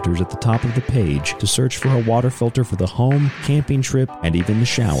water filters at the top of the page to search for a water filter for the home, camping trip, and even the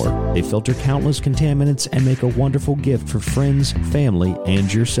shower. They filter countless contaminants and make a wonderful gift for friends, family,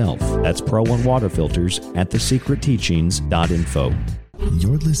 and yourself. That's Pro One water filters at thesecretteachings.info.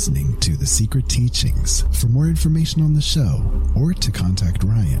 You're listening to The Secret Teachings. For more information on the show or to contact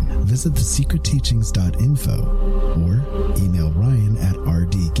Ryan, visit thesecretteachings.info or email Ryan at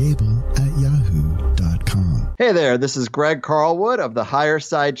rdgable@yahoo.com. Hey there, this is Greg Carlwood of the Higher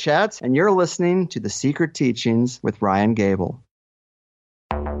Side Chats, and you're listening to The Secret Teachings with Ryan Gable.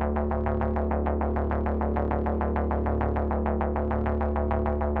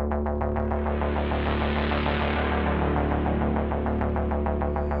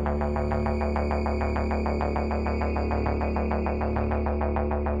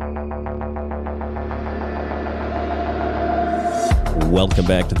 Welcome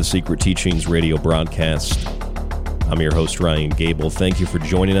back to the Secret Teachings radio broadcast. I'm your host, Ryan Gable. Thank you for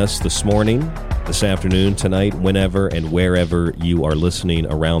joining us this morning, this afternoon, tonight, whenever and wherever you are listening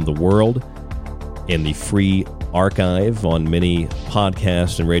around the world, in the free archive on many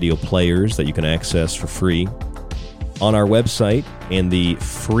podcast and radio players that you can access for free, on our website in the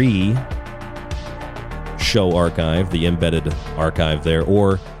free show archive, the embedded archive there,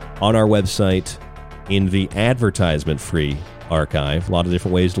 or on our website in the advertisement-free archive. A lot of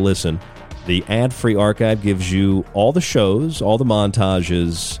different ways to listen. The ad-free archive gives you all the shows, all the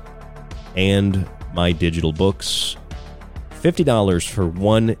montages, and my digital books. $50 for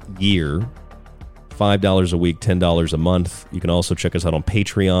 1 year, $5 a week, $10 a month. You can also check us out on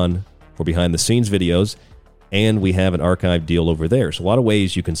Patreon for behind-the-scenes videos, and we have an archive deal over there. So a lot of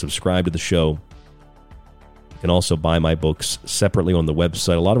ways you can subscribe to the show. You can also buy my books separately on the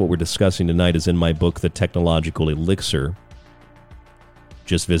website. A lot of what we're discussing tonight is in my book, The Technological Elixir.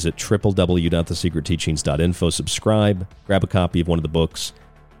 Just visit www.thesecretteachings.info, subscribe, grab a copy of one of the books.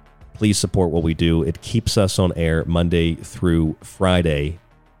 Please support what we do. It keeps us on air Monday through Friday.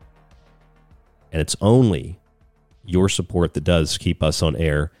 And it's only your support that does keep us on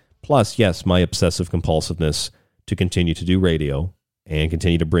air. Plus, yes, my obsessive compulsiveness to continue to do radio and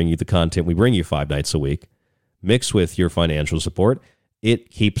continue to bring you the content we bring you 5 nights a week, mixed with your financial support, it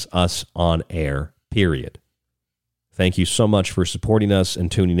keeps us on air, period. Thank you so much for supporting us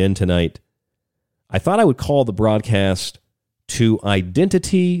and tuning in tonight. I thought I would call the broadcast To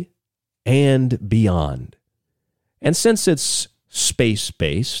Identity and Beyond. And since it's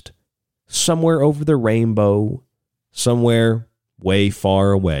space-based, somewhere over the rainbow, somewhere way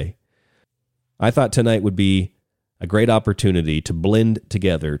far away, I thought tonight would be a great opportunity to blend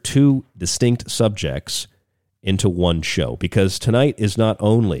together 2 distinct subjects into one show. Because tonight is not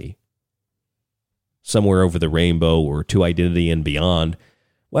only somewhere over the rainbow or To Identity and Beyond.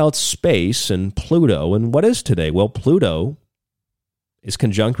 Well, it's space and Pluto. And what is today? Well, Pluto is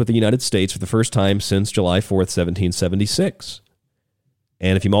conjunct with the United States for the first time since July 4th, 1776.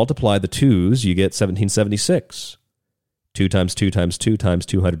 And if you multiply the 2s, you get 1776. 2 times 2 times 2 times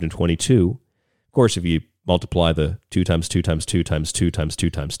 222. Of course, if you multiply the 2 times 2 times 2 times 2 times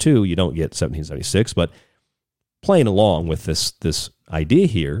 2 times 2, you don't get 1776. But playing along with this idea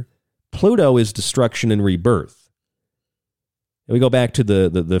here, Pluto is destruction and rebirth. And we go back to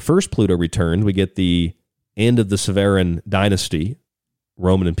the first Pluto return. We get the end of the Severan dynasty,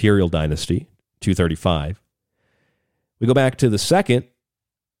 Roman imperial dynasty, 235. We go back to the second,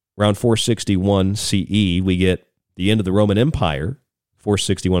 around 461 CE. We get the end of the Roman Empire,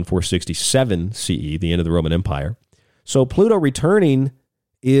 461, 467 CE, the end of the Roman Empire. So Pluto returning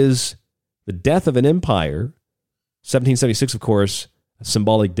is the death of an empire. 1776, of course, a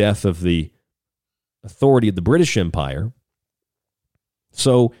symbolic death of the authority of the British Empire.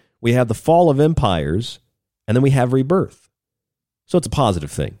 So we have the fall of empires, and then we have rebirth. So it's a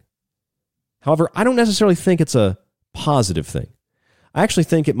positive thing. However, I don't necessarily think it's a positive thing. I actually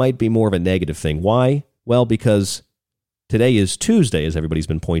think it might be more of a negative thing. Why? Well, because today is Tuesday, as everybody's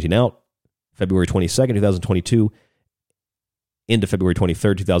been pointing out, February 22nd, 2022, into February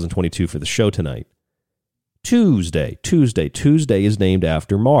 23rd, 2022 for the show tonight. Tuesday is named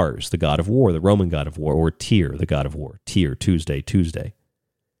after Mars, the god of war, the Roman god of war, or Tyr, the god of war. Tyr, Tuesday.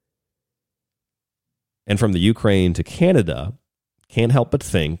 And from the Ukraine to Canada, can't help but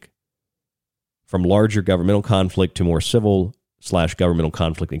think, from larger governmental conflict to more civil/governmental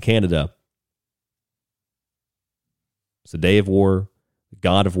conflict in Canada, it's the day of war, the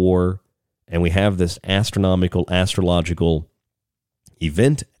god of war, and we have this astrological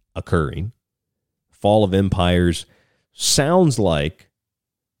event occurring. Fall of empires sounds like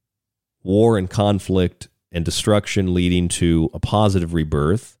war and conflict and destruction leading to a positive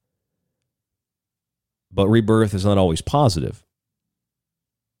rebirth. But rebirth is not always positive.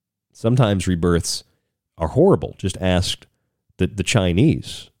 Sometimes rebirths are horrible. Just ask the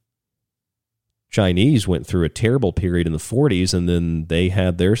Chinese. Chinese went through a terrible period in the 40s, and then they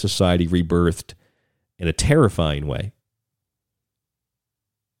had their society rebirthed in a terrifying way.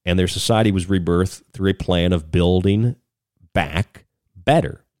 And their society was rebirthed through a plan of building back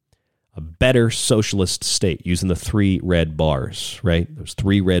better. A better socialist state, using the 3 red bars, right? Those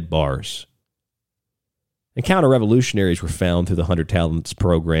 3 red bars. And counter-revolutionaries were found through the 100 Talents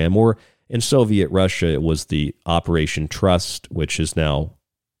program, or in Soviet Russia, it was the Operation Trust, which is now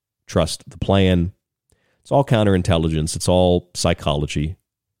Trust the Plan. It's all counterintelligence. It's all psychology.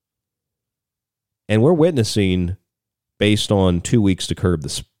 And we're witnessing, based on 2 weeks to curb the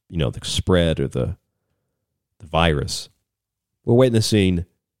spread of the virus, we're witnessing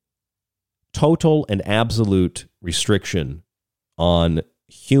total and absolute restriction on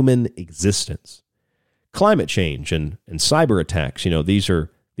human existence. Climate change and cyber attacks, these are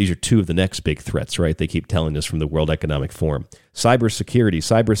 2 of the next big threats, right? They keep telling us from the World Economic Forum. Cybersecurity,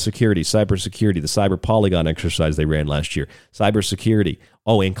 the cyber polygon exercise they ran last year. Cybersecurity.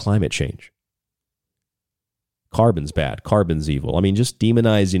 Oh, and climate change. Carbon's bad. Carbon's evil. I mean, just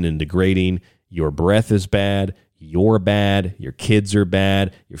demonizing and degrading. Your breath is bad. You're bad. Your kids are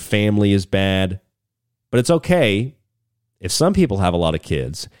bad. Your family is bad. But it's okay if some people have a lot of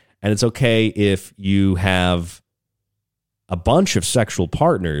kids, and it's okay if you have a bunch of sexual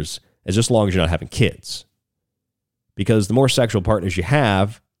partners, as just long as you're not having kids. Because the more sexual partners you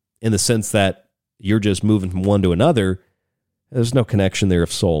have, in the sense that you're just moving from one to another, there's no connection there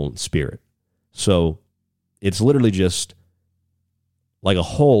of soul and spirit. So it's literally just like a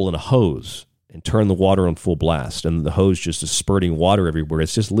hole in a hose, and turn the water on full blast, and the hose just is spurting water everywhere.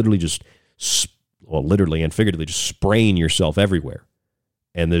 It's just literally and figuratively just spraying yourself everywhere.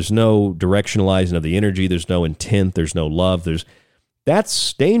 and there's no directionalizing of the energy, there's no intent, there's no love,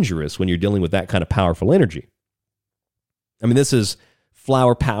 that's dangerous when you're dealing with that kind of powerful energy. I mean, this is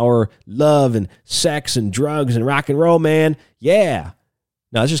flower power, love and sex and drugs and rock and roll, man. Yeah.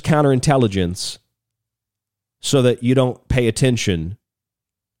 Now, it's just counterintelligence so that you don't pay attention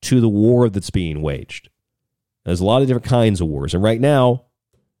to the war that's being waged. There's a lot of different kinds of wars. And right now,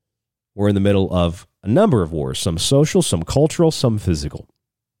 we're in the middle of a number of wars, some social, some cultural, some physical.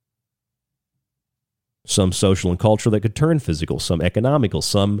 Some social and cultural that could turn physical, some economical,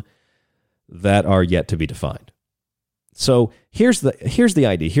 some that are yet to be defined. So here's the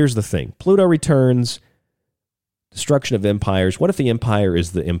idea. Here's the thing. Pluto returns, destruction of empires. What if the empire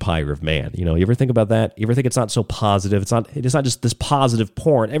is the empire of man? You ever think about that? You ever think it's not so positive? It's not just this positive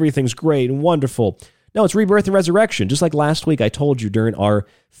porn. Everything's great and wonderful. No, it's rebirth and resurrection. Just like last week I told you during our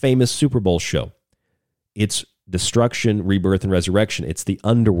famous Super Bowl show. It's destruction, rebirth, and resurrection. It's the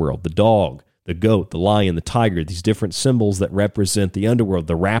underworld, the dog, the goat, the lion, the tiger, these different symbols that represent the underworld,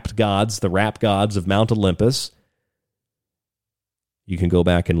 the rap gods of Mount Olympus. You can go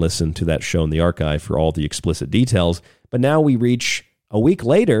back and listen to that show in the archive for all the explicit details. But now we reach a week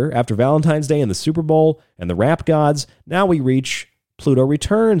later, after Valentine's Day and the Super Bowl and the rap gods, now we reach Pluto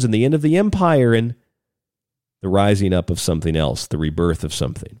returns and the end of the empire and the rising up of something else, the rebirth of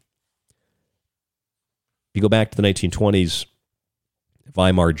something. If you go back to the 1920s,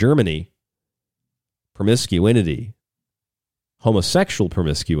 Weimar Germany, promiscuity, homosexual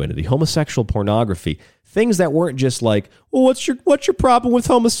promiscuity, homosexual pornography, things that weren't just like, well, what's your problem with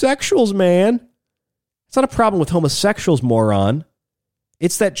homosexuals, man? It's not a problem with homosexuals, moron.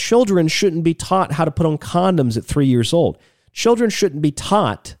 It's that children shouldn't be taught how to put on condoms at 3 years old. Children shouldn't be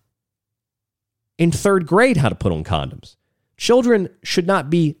taught in third grade how to put on condoms. Children should not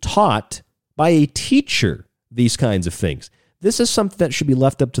be taught by a teacher these kinds of things. This is something that should be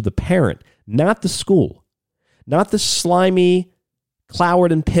left up to the parent, not the school, not the slimy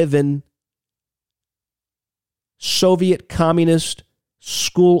Cloward and Piven Soviet communist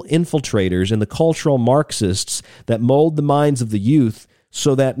school infiltrators and the cultural Marxists that mold the minds of the youth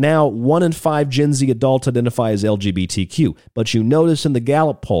so that now 1 in 5 Gen Z adults identify as LGBTQ. But you notice in the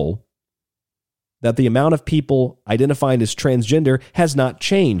Gallup poll that the amount of people identifying as transgender has not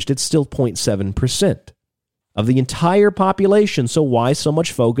changed. It's still 0.7% of the entire population. So why so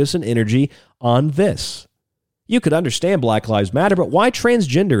much focus and energy on this? You could understand Black Lives Matter, but why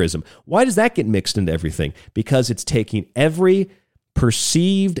transgenderism? Why does that get mixed into everything? Because it's taking every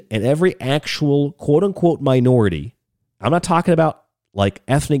perceived and every actual quote-unquote minority. I'm not talking about like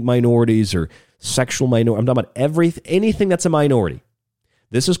ethnic minorities or sexual minorities. I'm talking about anything that's a minority.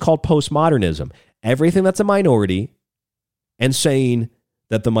 This is called postmodernism. Everything that's a minority and saying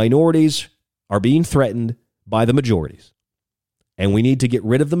that the minorities are being threatened by the majorities. And we need to get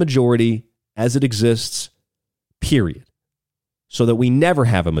rid of the majority as it exists, period. So that we never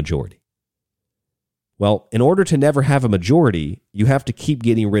have a majority. Well, in order to never have a majority, you have to keep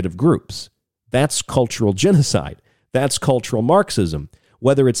getting rid of groups. That's cultural genocide. That's cultural Marxism.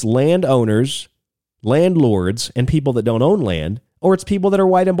 Whether it's landowners, landlords, and people that don't own land, or it's people that are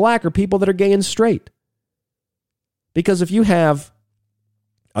white and black, or people that are gay and straight. Because if you have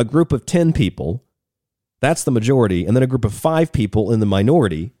a group of 10 people, that's the majority, and then a group of 5 people in the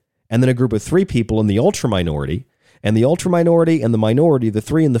minority, and then a group of 3 people in the ultra-minority, and the ultra-minority and the minority, the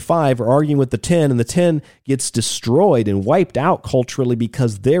 3 and the 5, are arguing with the 10, and the 10 gets destroyed and wiped out culturally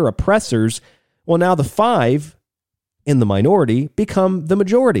because they're oppressors. Well, now the 5 in the minority become the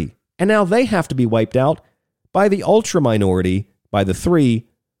majority, and now they have to be wiped out by the ultra-minority, by the 3,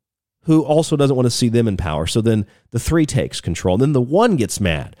 who also doesn't want to see them in power. So then the 3 takes control. Then the 1 gets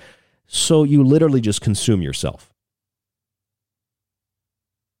mad. So you literally just consume yourself.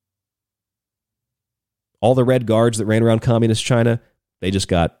 All the red guards that ran around communist China, they just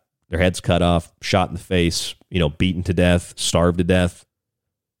got their heads cut off, shot in the face, beaten to death, starved to death.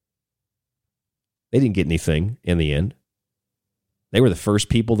 They didn't get anything in the end. They were the first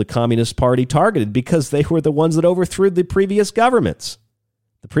people the Communist Party targeted because they were the ones that overthrew the previous governments,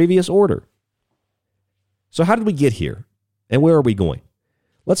 the previous order. So how did we get here? And where are we going?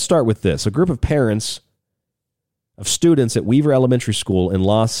 Let's start with this. A group of parents of students at Weaver Elementary School in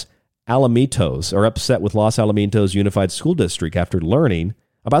Los Alamitos are upset with Los Alamitos Unified School District after learning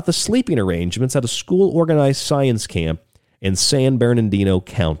about the sleeping arrangements at a school-organized science camp in San Bernardino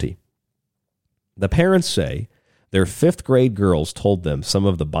County. The parents say their 5th grade girls told them some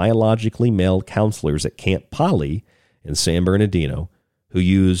of the biologically male counselors at Camp Poly in San Bernardino, who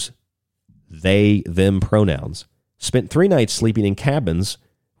use they, them pronouns, spent 3 nights sleeping in cabins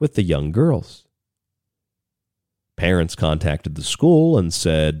with the young girls. parents contacted the school and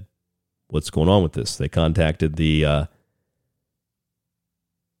said, what's going on with this? They contacted the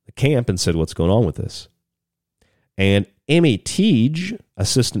camp and said, what's going on with this? And Amy Teague,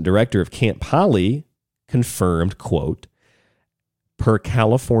 assistant director of Camp Poly, confirmed, quote, per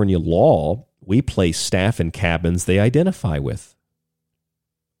California law, we place staff in cabins they identify with.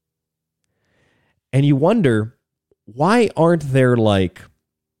 And you wonder, why aren't there like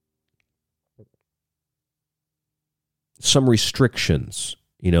some restrictions,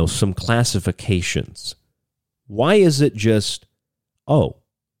 some classifications? Why is it just,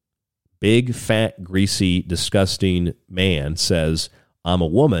 big, fat, greasy, disgusting man says, I'm a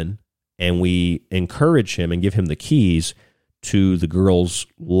woman, and we encourage him and give him the keys to the girls'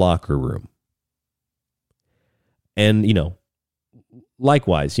 locker room. And,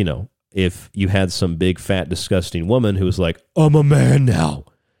 likewise, if you had some big, fat, disgusting woman who was like, I'm a man now,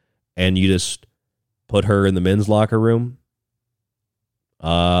 and you just put her in the men's locker room,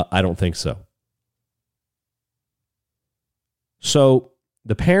 I don't think so. So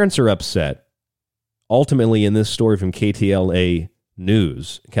the parents are upset. Ultimately, in this story from KTLA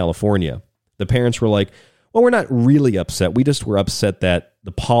News, California, the parents were like, well, we're not really upset. We just were upset that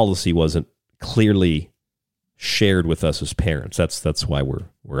the policy wasn't clearly shared with us as parents. That's why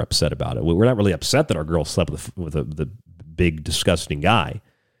we're upset about it. We're not really upset that our girl slept with the big, disgusting guy.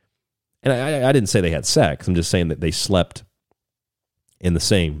 And I didn't say they had sex. I'm just saying that they slept in the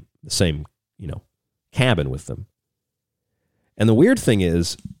same cabin with them. And the weird thing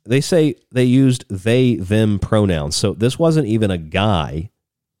is, they say they used they, them pronouns. So this wasn't even a guy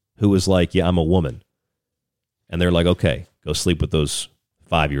who was like, yeah, I'm a woman. And they're like, okay, go sleep with those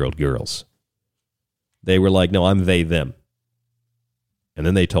 5-year-old girls. They were like, no, I'm they, them. And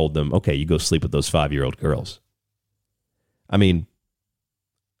then they told them, okay, you go sleep with those 5-year-old girls. I mean,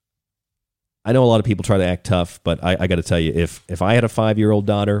 I know a lot of people try to act tough, but I got to tell you, if I had a 5-year-old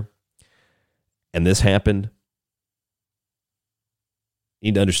daughter and this happened, you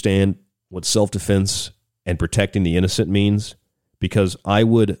need to understand what self-defense and protecting the innocent means, because I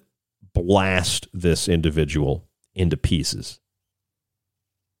would blast this individual into pieces.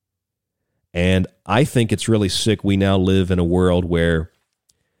 And I think it's really sick we now live in a world where,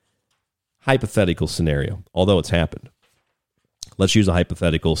 hypothetical scenario, although it's happened, let's use a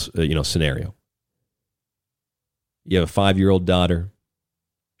hypothetical scenario. You have a 5-year-old daughter.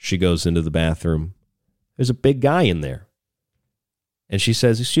 She goes into the bathroom. There's a big guy in there. And she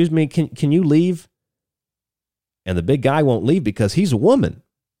says, excuse me, can you leave? And the big guy won't leave because he's a woman.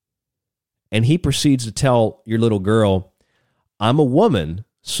 And he proceeds to tell your little girl, I'm a woman,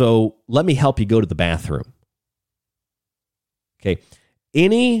 so let me help you go to the bathroom. Okay.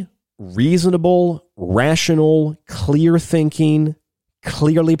 Any reasonable, rational, clear-thinking,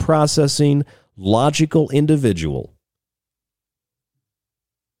 clearly processing, logical individual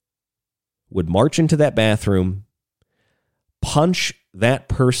would march into that bathroom, punch that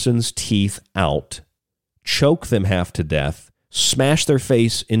person's teeth out, choke them half to death, smash their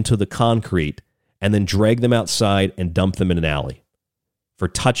face into the concrete, and then drag them outside and dump them in an alley for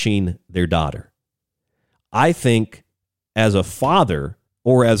touching their daughter. I think as a father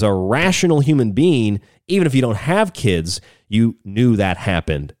or as a rational human being, even if you don't have kids, you knew that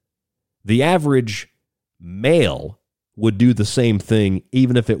happened. The average male would do the same thing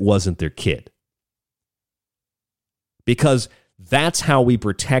even if it wasn't their kid. Because that's how we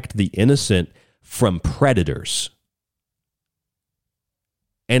protect the innocent from predators.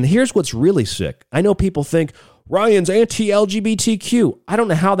 And here's what's really sick. I know people think, Ryan's anti-LGBTQ. I don't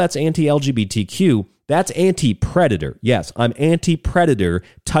know how that's anti-LGBTQ. That's anti-predator. Yes, I'm anti-predator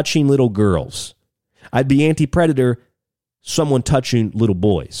touching little girls. I'd be anti-predator someone touching little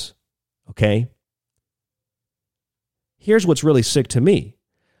boys. Okay? Here's what's really sick to me.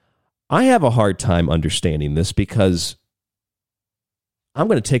 I have a hard time understanding this because I'm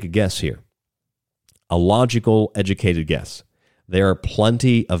going to take a guess here. A logical, educated guess. There are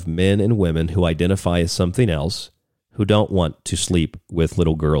plenty of men and women who identify as something else who don't want to sleep with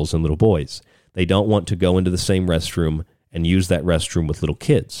little girls and little boys. They don't want to go into the same restroom and use that restroom with little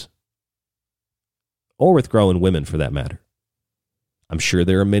kids. Or with grown women, for that matter. I'm sure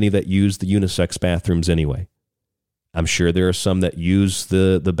there are many that use the unisex bathrooms anyway. I'm sure there are some that use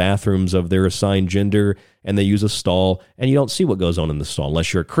the bathrooms of their assigned gender and they use a stall and you don't see what goes on in the stall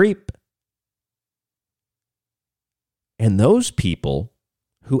unless you're a creep. And those people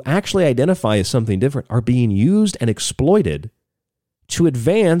who actually identify as something different are being used and exploited to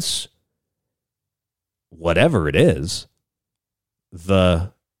advance whatever it is,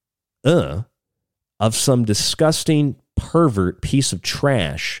 the of some disgusting pervert piece of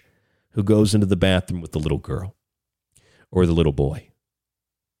trash who goes into the bathroom with the little girl. or the little boy.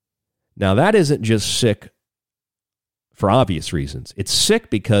 Now, that isn't just sick for obvious reasons. It's sick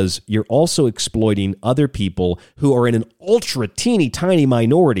because you're also exploiting other people who are in an ultra teeny tiny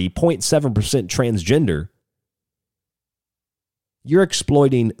minority, 0.7% transgender. You're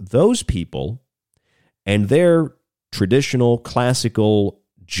exploiting those people and their traditional, classical,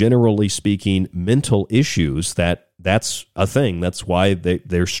 generally speaking, mental issues. That's a thing. That's why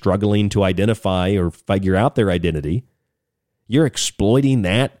they're struggling to identify or figure out their identity. You're exploiting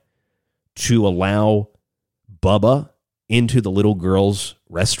that to allow Bubba into the little girl's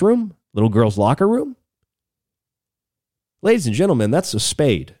restroom, little girl's locker room. Ladies and gentlemen, that's a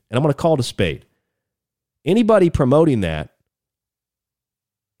spade, and I'm going to call it a spade. Anybody promoting that,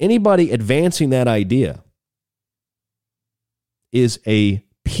 anybody advancing that idea is a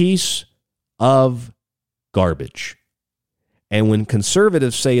piece of garbage. And when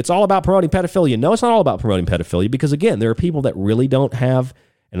conservatives say it's all about promoting pedophilia, no, it's not all about promoting pedophilia, because again, there are people that really don't have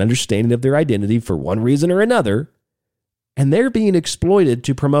an understanding of their identity for one reason or another, and they're being exploited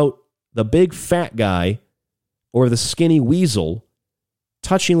to promote the big fat guy or the skinny weasel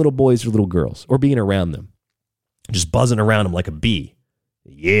touching little boys or little girls or being around them, just buzzing around them like a bee.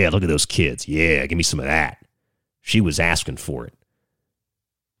 Yeah, look at those kids. Yeah, give me some of that. She was asking for it.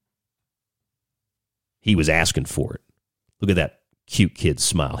 He was asking for it. Look at that cute kid's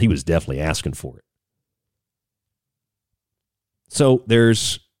smile. He was definitely asking for it. So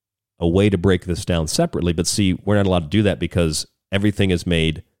there's a way to break this down separately, but see, we're not allowed to do that because everything is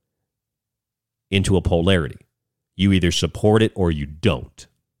made into a polarity. You either support it or you don't.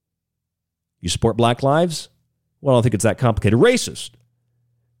 You support Black lives? Well, I don't think it's that complicated. Racist.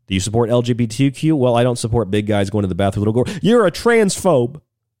 Do you support LGBTQ? Well, I don't support big guys going to the bathroom with little girls. You're a transphobe.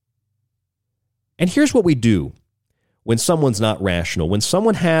 And here's what we do when someone's not rational. When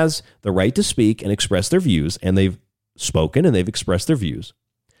someone has the right to speak and express their views, and they've spoken and they've expressed their views,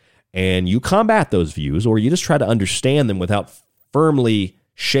 and you combat those views, or you just try to understand them without firmly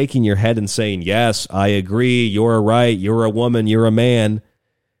shaking your head and saying, yes, I agree, you're right, you're a woman, you're a man.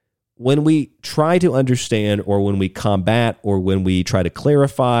 When we try to understand, or when we combat, or when we try to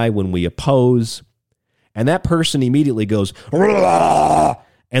clarify, when we oppose, and that person immediately goes, "Rah!"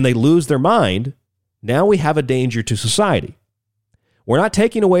 and they lose their mind, now we have a danger to society. We're not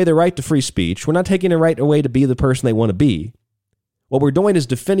taking away their right to free speech. We're not taking their right away to be the person they want to be. What we're doing is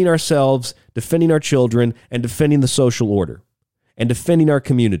defending ourselves, defending our children, and defending the social order, and defending our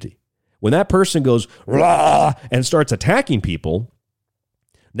community. When that person goes, "Rah!" and starts attacking people,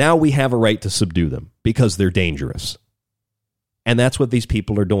 now we have a right to subdue them because they're dangerous. And that's what these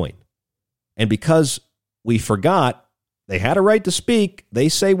people are doing. And because we forgot they had a right to speak, they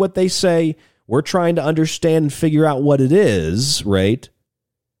say what they say, we're trying to understand and figure out what it is, right?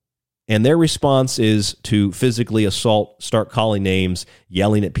 And their response is to physically assault, start calling names,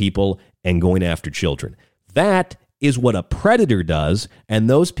 yelling at people, and going after children. That is what a predator does, and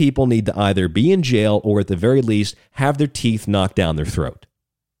those people need to either be in jail or at the very least have their teeth knocked down their throat.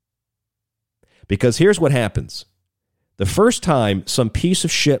 Because here's what happens. The first time some piece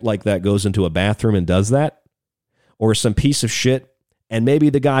of shit like that goes into a bathroom and does that, or some piece of shit, and maybe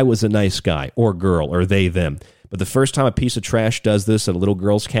the guy was a nice guy or girl or they, them, but the first time a piece of trash does this at a little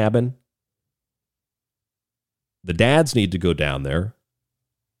girl's cabin, the dads need to go down there,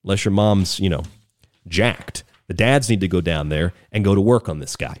 unless your mom's, jacked. The dads need to go down there and go to work on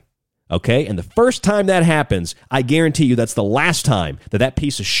this guy. Okay? And the first time that happens, I guarantee you that's the last time that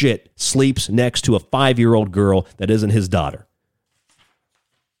piece of shit sleeps next to a 5-year-old girl that isn't his daughter.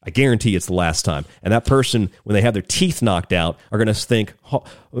 I guarantee it's the last time. And that person, when they have their teeth knocked out, are going to think, oh,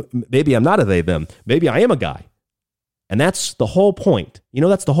 maybe I'm not a they, them. Maybe I am a guy. And that's the whole point.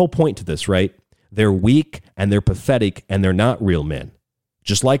 That's the whole point to this, right? They're weak and they're pathetic and they're not real men.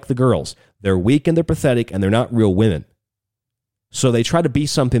 Just like the girls. They're weak and they're pathetic and they're not real women. So they try to be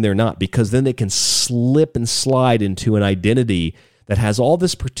something they're not, because then they can slip and slide into an identity that has all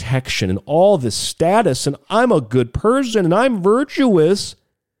this protection and all this status, and I'm a good person and I'm virtuous.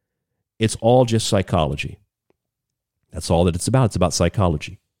 It's all just psychology. That's all that it's about. It's about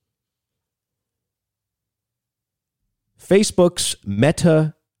psychology. Facebook's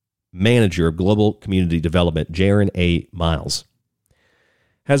Meta Manager of Global Community Development, Jaron A. Miles,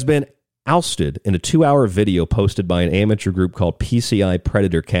 has been ousted in a 2-hour video posted by an amateur group called PCI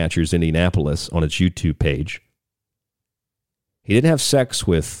Predator Catchers Indianapolis on its YouTube page. He didn't have sex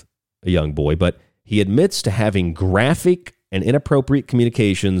with a young boy, but he admits to having graphic and inappropriate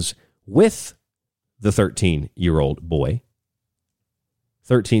communications with the 13-year-old boy.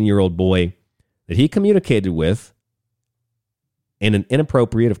 13-year-old boy that he communicated with in an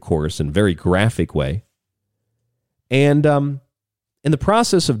inappropriate, of course, and very graphic way. And in the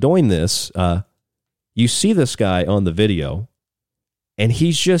process of doing this, you see this guy on the video, and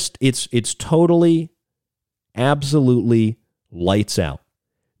he's just, it's totally, absolutely lights out.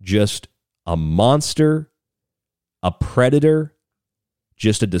 Just a monster, a predator,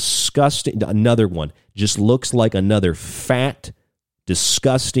 just a disgusting, another one. Just looks like another fat,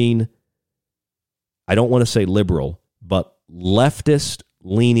 disgusting, I don't want to say liberal, but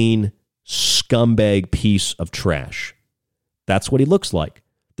leftist-leaning scumbag piece of trash. That's what he looks like.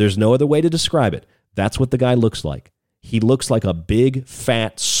 There's no other way to describe it. That's what the guy looks like. He looks like a big,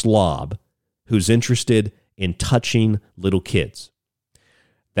 fat slob who's interested in touching little kids.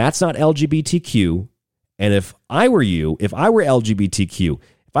 That's not LGBTQ. And if I were you, if I were LGBTQ,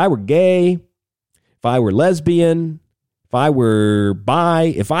 if I were gay, if I were lesbian, if I were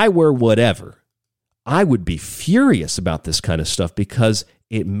bi, if I were whatever, I would be furious about this kind of stuff because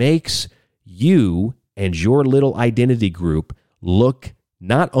it makes you and your little identity group look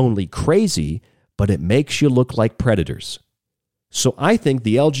not only crazy, but it makes you look like predators. So I think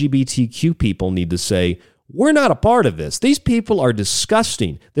the LGBTQ people need to say, we're not a part of this. These people are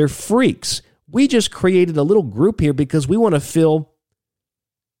disgusting. They're freaks. We just created a little group here because we want to feel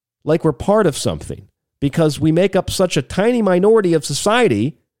like we're part of something. Because we make up such a tiny minority of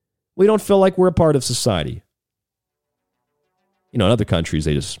society, we don't feel like we're a part of society. You know, in other countries,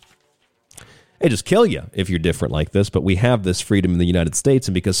 they just kill you if you're different like this. But we have this freedom in the United States.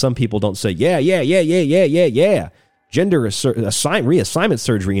 And because some people don't say, yeah, gender reassignment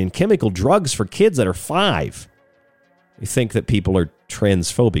surgery and chemical drugs for kids that are 5. You think that people are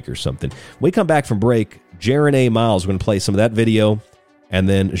transphobic or something. When we come back from break, Jaron A. Miles, we're going to play some of that video. And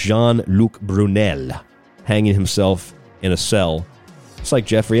then Jean-Luc Brunel hanging himself in a cell. It's like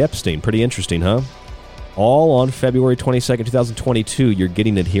Jeffrey Epstein. Pretty interesting, huh? All on February 22nd, 2022. You're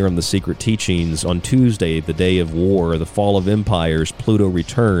getting it here on The Secret Teachings on Tuesday, the day of war, the fall of empires, Pluto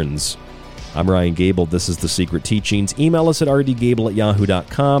returns. I'm Ryan Gable. This is The Secret Teachings. Email us at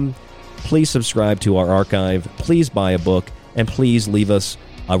rdgable@yahoo.com. Please subscribe to our archive. Please buy a book. And please leave us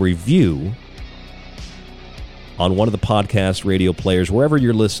a review on one of the podcast radio players, wherever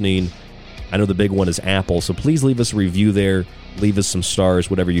you're listening. I know the big one is Apple, so please leave us a review there. Leave us some stars,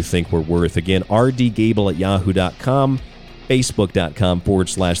 whatever you think we're worth. Again, rdgable@yahoo.com,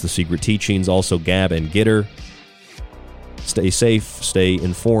 facebook.com/The Secret Teachings, also Gab and Gitter. Stay safe, stay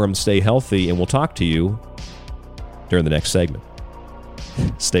informed, stay healthy, and we'll talk to you during the next segment.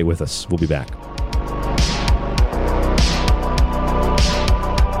 Stay with us. We'll be back.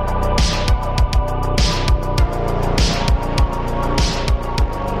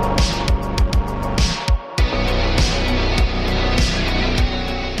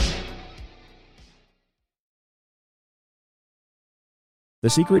 The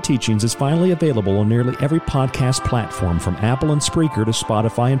Secret Teachings is finally available on nearly every podcast platform, from Apple and Spreaker to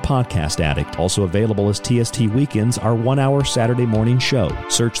Spotify and Podcast Addict. Also available as TST Weekends, our 1-hour Saturday morning show.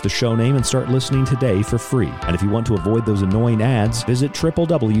 Search the show name and start listening today for free. And if you want to avoid those annoying ads, visit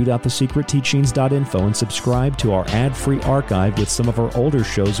www.thesecretteachings.info and subscribe to our ad-free archive with some of our older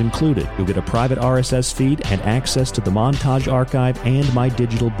shows included. You'll get a private RSS feed and access to the montage archive and my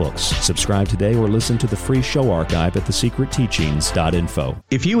digital books. Subscribe today or listen to the free show archive at thesecretteachings.info.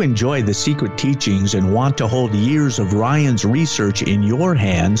 If you enjoy The Secret Teachings and want to hold years of Ryan's research in your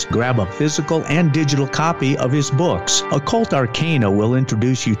hands, grab a physical and digital copy of his books. Occult Arcana will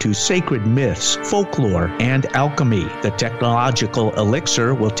introduce you to sacred myths, folklore, and alchemy. The Technological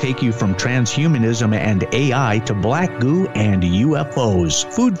Elixir will take you from transhumanism and AI to black goo and UFOs.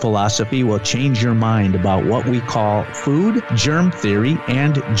 Food Philosophy will change your mind about what we call food, germ theory,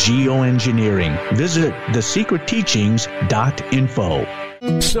 and geoengineering. Visit thesecretteachings.info.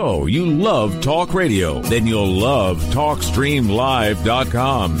 So, you love talk radio? Then you'll love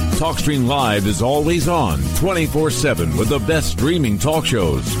TalkStreamLive.com. TalkStream Live is always on, 24/7, with the best streaming talk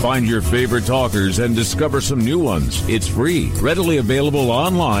shows. Find your favorite talkers and discover some new ones. It's free, readily available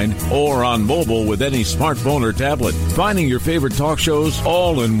online or on mobile with any smartphone or tablet. Finding your favorite talk shows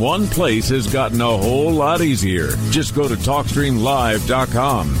all in one place has gotten a whole lot easier. Just go to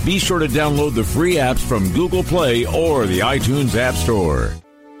TalkStreamLive.com. Be sure to download the free apps from Google Play or the iTunes App Store.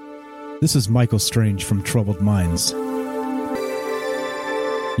 This is Michael Strange from Troubled Minds.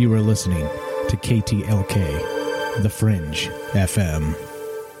 You are listening to KTLK, The Fringe FM.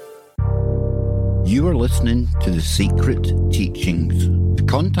 You are listening to The Secret Teachings. To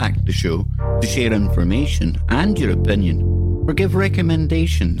contact the show, to share information and your opinion, or give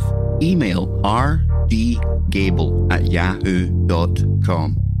recommendations, email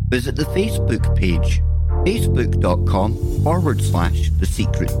rdgable@yahoo.com. Visit the Facebook page, Facebook.com/The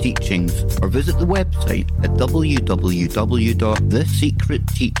Secret Teachings, or visit the website at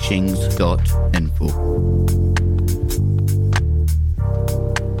www.thesecretteachings.info.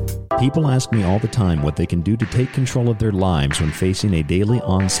 People ask me all the time what they can do to take control of their lives when facing a daily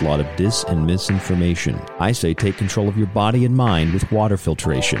onslaught of dis and misinformation. I say take control of your body and mind with water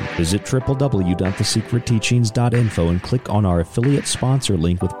filtration. Visit www.thesecretteachings.info and click on our affiliate sponsor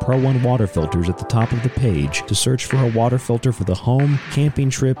link with Pro One water filters at the top of the page to search for a water filter for the home, camping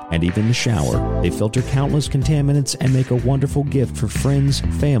trip, and even the shower. They filter countless contaminants and make a wonderful gift for friends,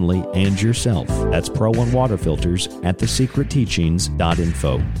 family, and yourself. That's Pro One water filters at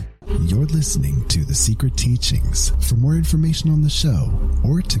thesecretteachings.info. You're listening to The Secret Teachings. For more information on the show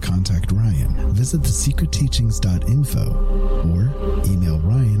or to contact Ryan, visit thesecretteachings.info or email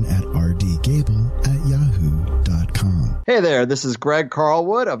Ryan at rdgable@yahoo.com. Hey there, this is Greg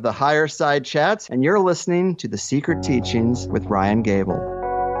Carlwood of the Higher Side Chats, and you're listening to The Secret Teachings with Ryan Gable.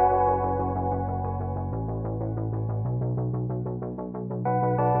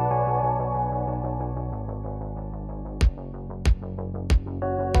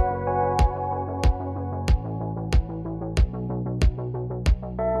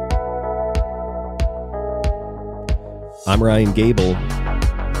 I'm Ryan Gable,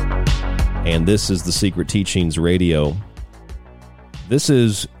 and this is the Secret Teachings Radio. This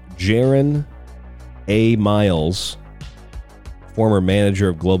is Jaron A. Miles, former manager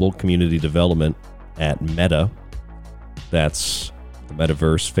of global community development at Meta. That's the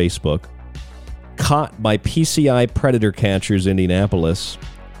Metaverse Facebook. Caught by PCI predator catchers in Indianapolis,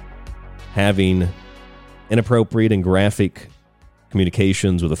 having inappropriate and graphic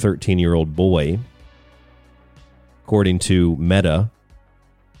communications with a 13-year-old boy. According to Meta,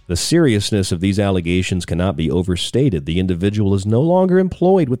 the seriousness of these allegations cannot be overstated. The individual is no longer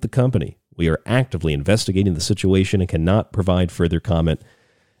employed with the company. We are actively investigating the situation and cannot provide further comment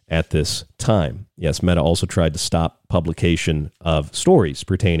at this time. Yes, Meta also tried to stop publication of stories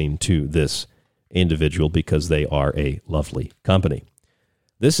pertaining to this individual because they are a lovely company.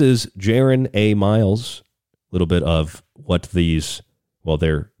 This is Jaron A. Miles. A little bit of what these, well,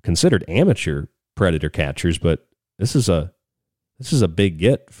 they're considered amateur predator catchers, but This is a big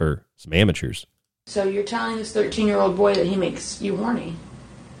get for some amateurs. So you're telling this 13-year-old boy that he makes you horny,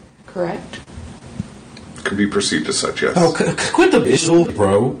 correct? Could be perceived as such, yes. Oh, quit the bitch,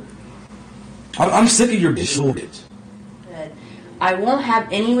 bro. I'm sick of your bitch. Good. I won't have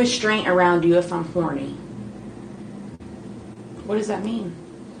any restraint around you if I'm horny. What does that mean?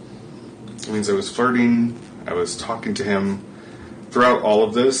 It means I was flirting. I was talking to him. Throughout all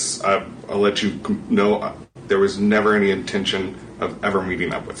of this, I'll let you know there was never any intention of ever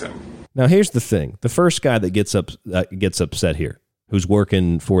meeting up with him. Now, here's the thing. The first guy that gets upset here, who's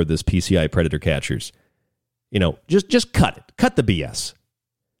working for this PCI predator catchers, just cut it. Cut the BS.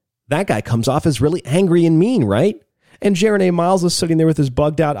 That guy comes off as really angry and mean, right? And Jaron A. Miles is sitting there with his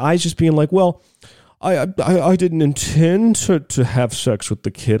bugged out eyes just being like, well, I didn't intend to have sex with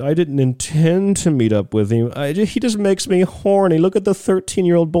the kid. I didn't intend to meet up with him. He just makes me horny. Look at the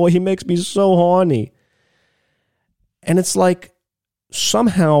 13-year-old boy. He makes me so horny. And it's like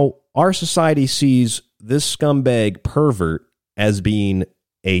somehow our society sees this scumbag pervert as being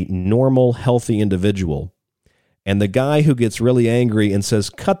a normal, healthy individual. And the guy who gets really angry and says,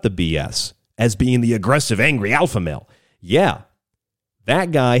 cut the BS, as being the aggressive, angry alpha male. Yeah,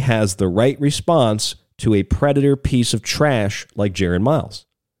 that guy has the right response to a predator piece of trash like Jaron Miles.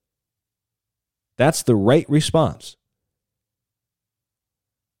 That's the right response.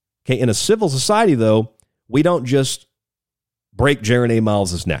 Okay, in a civil society, though, we don't just break Jaron A.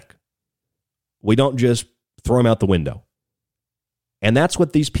 Miles' neck. We don't just throw him out the window. And that's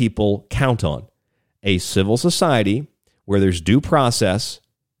what these people count on. A civil society where there's due process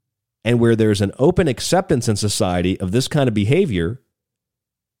and where there's an open acceptance in society of this kind of behavior,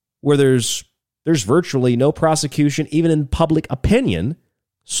 where there's virtually no prosecution, even in public opinion,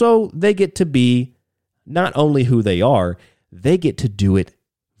 so they get to be not only who they are, they get to do it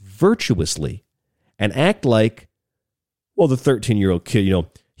virtuously and act like, well, the 13-year-old kid,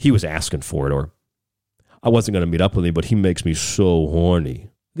 he was asking for it, or I wasn't going to meet up with him, but he makes me so horny.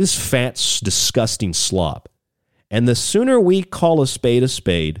 This fat, disgusting slob. And the sooner we call a spade,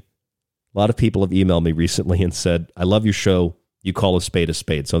 a lot of people have emailed me recently and said, I love your show. You call a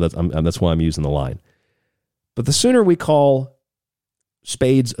spade. So that's why I'm using the line. But the sooner we call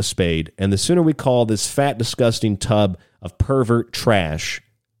spades a spade, and the sooner we call this fat, disgusting tub of pervert trash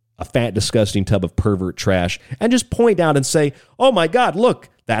a fat, disgusting tub of pervert trash, and just point out and say, oh my God, look,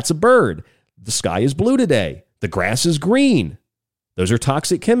 that's a bird. The sky is blue today. The grass is green. Those are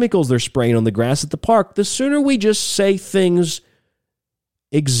toxic chemicals they're spraying on the grass at the park. The sooner we just say things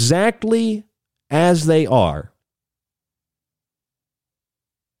exactly as they are,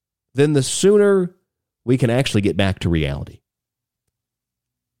 then the sooner we can actually get back to reality.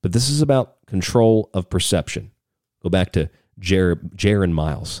 But this is about control of perception. Go back to Jaron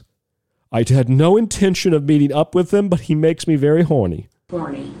Miles. I had no intention of meeting up with him, but he makes me very horny.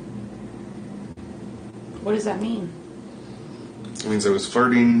 Horny. What does that mean? It means I was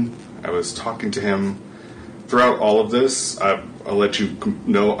flirting. I was talking to him. Throughout all of this, I'll let you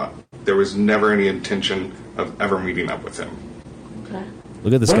know there was never any intention of ever meeting up with him. Okay.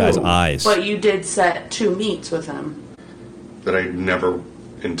 Look at this guy's eyes. But you did set 2 meets with him. That I never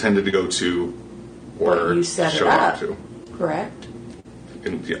intended to go to or But you set show it up up, to. correct?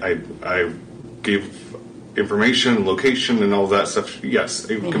 And I gave information, location, and all that stuff. Yes,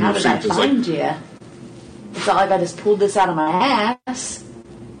 it can How be did I perceived as find you? It's not like I just pulled this out of my ass.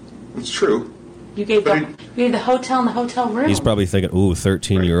 It's true. You gave the hotel and the hotel room. He's probably thinking, ooh,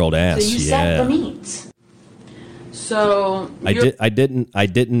 13-year-old ass. So you set the meets. So I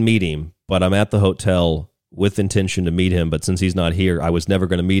didn't meet him, but I'm at the hotel with intention to meet him, but since he's not here, I was never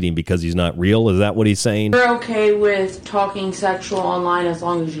going to meet him because he's not real. Is that what he's saying? You're okay with talking sexual online as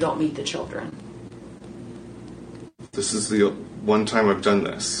long as you don't meet the children? This is the one time I've done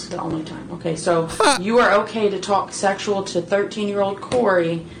this. The only time. Okay, so you are okay to talk sexual to 13-year-old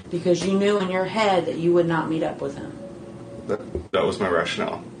Corey because you knew in your head that you would not meet up with him. That was my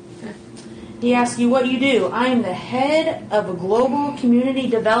rationale. Okay. He asked you what you do. I am the head of a global community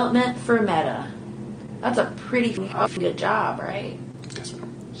development for Meta. That's a pretty good job, right? Yes,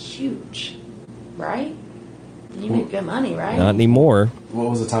 ma'am. Huge, right? You make good money, right? Not anymore.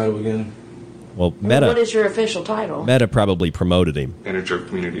 What was the title again? Well, Meta. What is your official title? Meta probably promoted him. Manager of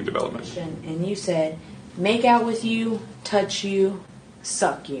Community Development. And you said, make out with you, touch you,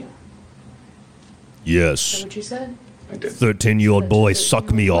 suck you. Yes. Is that what you said? I did. 13-year-old boy,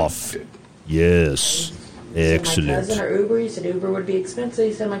 suck me off. Yes. Excellent. My cousin or Uber. He said Uber would be expensive.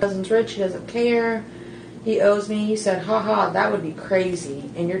 He said my cousin's rich. He doesn't care. He owes me. He said, haha, that would be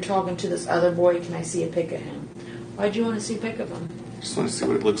crazy. And you're talking to this other boy. Can I see a pic of him? Why'd you want to see a pic of him? Just want to see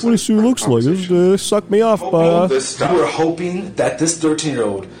what it looks What like. does he looks like? This suck me off. You were hoping that this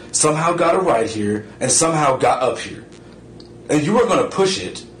 13-year-old somehow got a ride here and somehow got up here. And you weren't going to push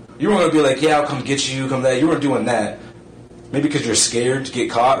it. You weren't going to be like, yeah, I'll come get you, come that. You weren't doing that. Maybe because you're scared to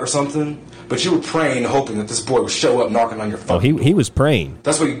get caught or something. But you were praying, hoping that this boy would show up knocking on your phone. Oh, he was praying.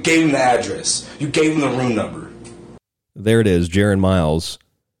 That's why you gave him the address. You gave him the room number. There it is, Jaron Miles.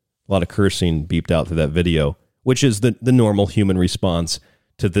 A lot of cursing beeped out through that video, which is the normal human response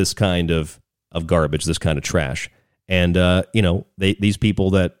to this kind of garbage, this kind of trash. And, these people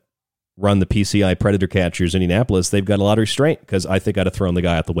that run the PCI Predator Catchers in Indianapolis, they've got a lot of restraint because I think I'd have thrown the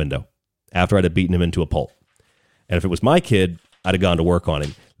guy out the window after I'd have beaten him into a pulp. And if it was my kid, I'd have gone to work on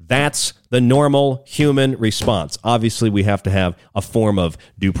him. That's the normal human response. Obviously, we have to have a form of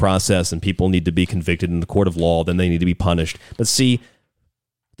due process, and people need to be convicted in the court of law. Then they need to be punished. But see,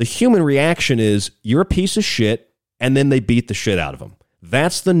 the human reaction is you're a piece of shit, and then they beat the shit out of them.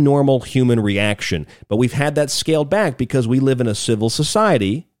 That's the normal human reaction. But we've had that scaled back because we live in a civil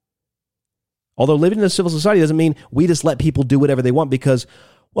society. Although living in a civil society doesn't mean we just let people do whatever they want because,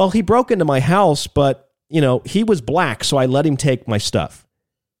 well, he broke into my house, but, he was black, so I let him take my stuff.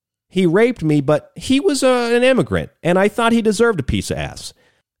 He raped me, but he was an immigrant, and I thought he deserved a piece of ass.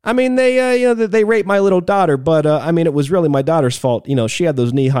 I mean, they raped my little daughter, but it was really my daughter's fault. She had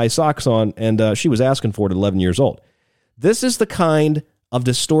those knee-high socks on, and she was asking for it at 11 years old. This is the kind of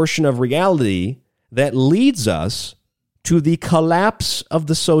distortion of reality that leads us to the collapse of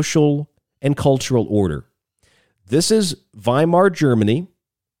the social and cultural order. This is Weimar Germany,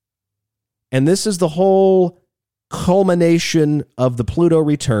 and this is the whole culmination of the Pluto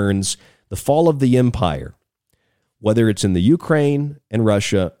returns, the fall of the empire. Whether it's in the Ukraine and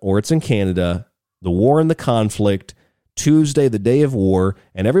Russia or it's in Canada, the war and the conflict, Tuesday, the day of war,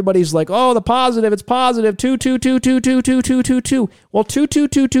 and everybody's like, oh, the positive, it's positive, 222222222. Well,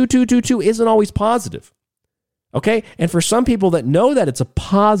 2222222 isn't always positive. Okay? And for some people that know that it's a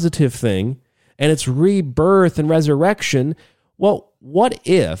positive thing and it's rebirth and resurrection, well, what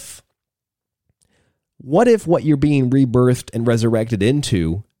if what you're being rebirthed and resurrected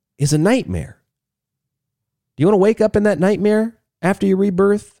into is a nightmare? Do you want to wake up in that nightmare after your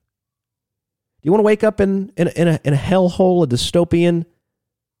rebirth? Do you want to wake up in a hellhole, a dystopian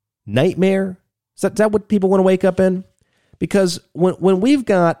nightmare? Is that what people want to wake up in? Because when we've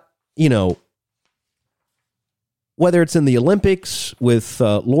got, whether it's in the Olympics with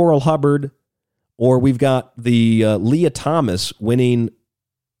Laurel Hubbard Or we've got the Leah Thomas winning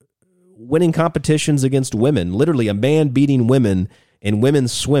competitions against women, literally a man beating women in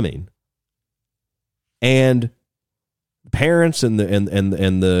women's swimming. And parents and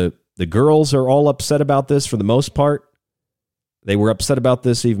the girls are all upset about this for the most part. They were upset about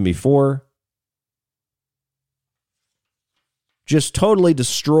this even before. Just totally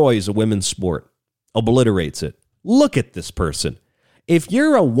destroys a women's sport, obliterates it. Look at this person. If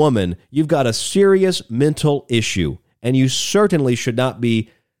you're a woman, you've got a serious mental issue, and you certainly should not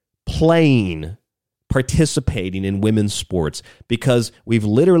be participating in women's sports, because we've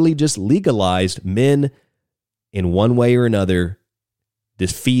literally just legalized men in one way or another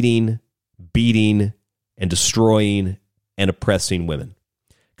defeating, beating, and destroying and oppressing women.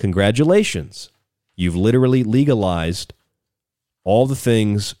 Congratulations. You've literally legalized all the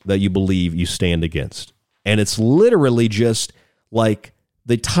things that you believe you stand against. And it's literally just like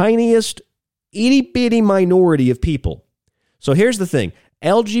the tiniest itty-bitty minority of people. So here's the thing.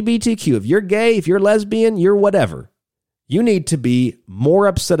 LGBTQ, if you're gay, if you're lesbian, you're whatever, you need to be more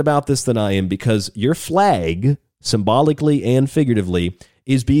upset about this than I am, because your flag, symbolically and figuratively,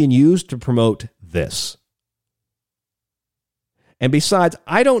 is being used to promote this. And besides,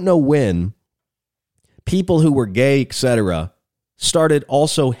 I don't know when people who were gay, etc., started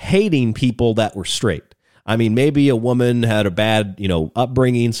also hating people that were straight. I mean, maybe a woman had a bad,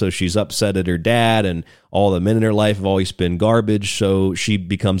 upbringing, so she's upset at her dad, and all the men in her life have always been garbage, so she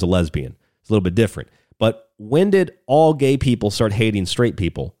becomes a lesbian. It's a little bit different. But when did all gay people start hating straight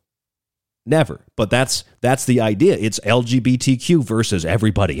people? Never. But that's the idea. It's LGBTQ versus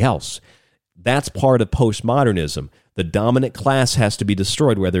everybody else. That's part of postmodernism. The dominant class has to be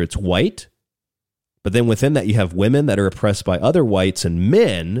destroyed, whether it's white, but then within that you have women that are oppressed by other whites and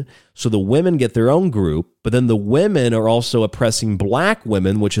men, so the women get their own group, but then the women are also oppressing black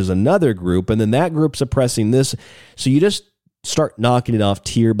women, which is another group, and then that group's oppressing this. So you just start knocking it off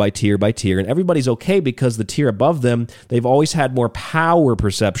tier by tier by tier, and everybody's okay because the tier above them, they've always had more power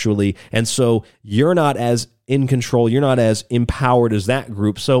perceptually, and so you're not as in control, you're not as empowered as that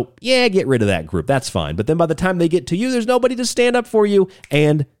group, so yeah, get rid of that group, that's fine. But then by the time they get to you, there's nobody to stand up for you,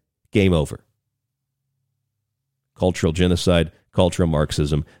 and game over. Cultural genocide, cultural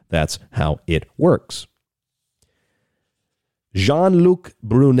Marxism, that's how it works. Jean-Luc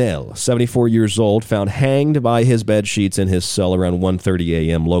Brunel, 74 years old, found hanged by his bed sheets in his cell around 1:30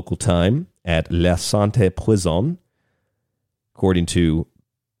 a.m. local time at La Santé Prison, according to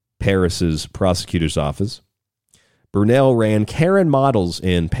Paris's prosecutor's office. Brunel ran Karen Models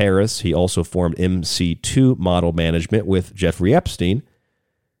in Paris. He also formed MC2 Model Management with Jeffrey Epstein.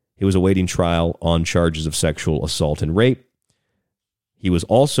 He was awaiting trial on charges of sexual assault and rape. He was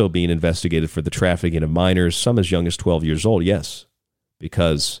also being investigated for the trafficking of minors, some as young as 12 years old, yes,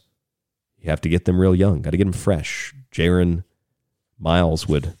 because you have to get them real young, got to get them fresh. Jaron Miles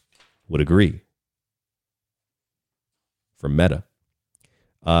would agree. From Meta.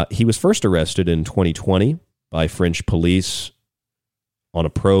 He was first arrested in 2020 by French police on a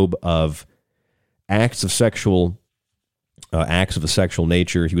probe of acts of a sexual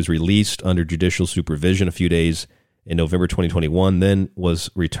nature. He was released under judicial supervision a few days in November 2021, then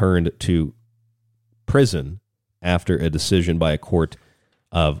was returned to prison after a decision by a court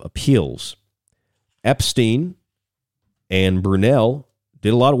of appeals. Epstein and Brunel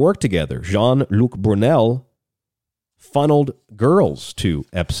did a lot of work together. Jean-Luc Brunel funneled girls to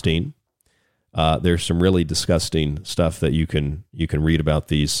Epstein. There's some really disgusting stuff that you can read about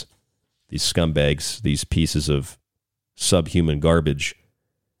these scumbags, these pieces of subhuman garbage,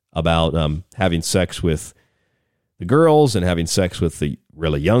 about having sex with the girls and having sex with the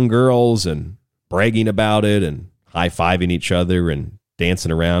really young girls and bragging about it and high-fiving each other and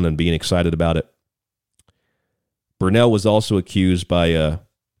dancing around and being excited about it. Brunel was also accused by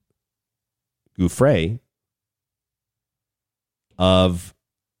Gouffre of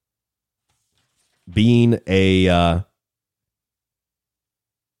being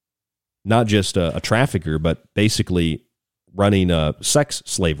not just a trafficker, but basically running a sex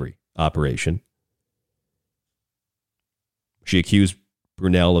slavery operation. She accused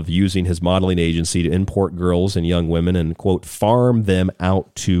Brunel of using his modeling agency to import girls and young women and, quote, farm them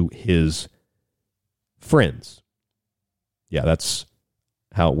out to his friends. Yeah, that's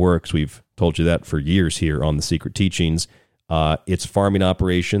how it works. We've told you that for years here on The Secret Teachings. It's a farming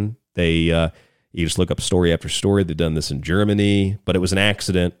operation. You just look up story after story. They've done this in Germany, but it was an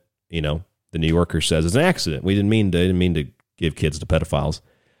accident. The New Yorker says it's an accident. We didn't mean to give kids to pedophiles.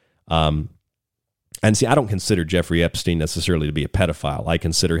 And see, I don't consider Jeffrey Epstein necessarily to be a pedophile. I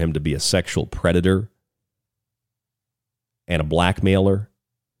consider him to be a sexual predator and a blackmailer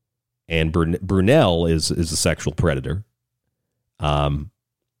And Brunel is a sexual predator. I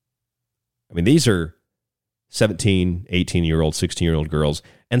mean, these are 17, 18-year-old, 16-year-old girls.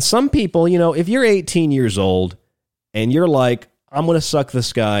 And some people, you know, if you're 18 years old and you're like, I'm going to suck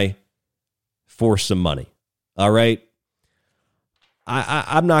this guy for some money, all right?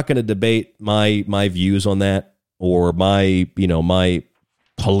 I'm not going to debate my views on that or my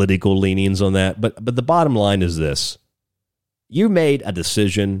political leanings on that. But the bottom line is this. You made a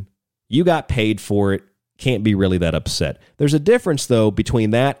decision. You got paid for it. Can't be really that upset. There's a difference, though,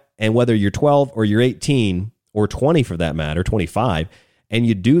 between that and whether you're 12 or you're 18 or 20 for that matter, 25, and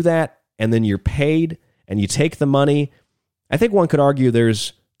you do that and then you're paid and you take the money. I think one could argue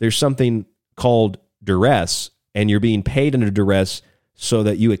there's something called duress, and you're being paid under duress so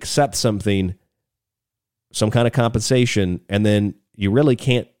that you accept something, some kind of compensation, and then you really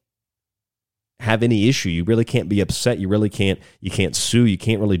can't have any issue. You really can't be upset. You can't sue. You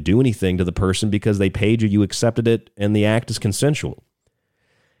can't really do anything to the person because they paid you, you accepted it, and the act is consensual.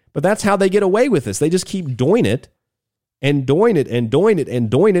 But that's how they get away with this. They just keep doing it and doing it and doing it and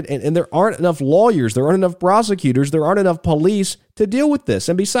doing it. And there aren't enough lawyers. There aren't enough prosecutors. There aren't enough police to deal with this.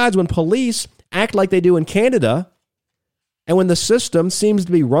 And besides, when police act like they do in Canada, and when the system seems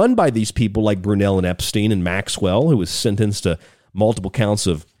to be run by these people like Brunel and Epstein and Maxwell, who was sentenced to multiple counts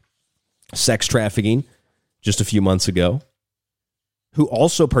of sex trafficking just a few months ago, who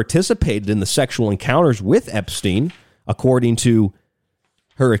also participated in the sexual encounters with Epstein, according to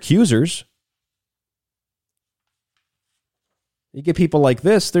her accusers. You get people like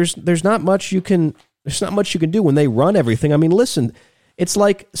this, there's not much you can do when they run everything. I mean, listen, it's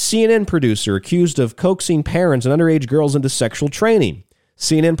like CNN producer accused of coaxing parents and underage girls into sexual training.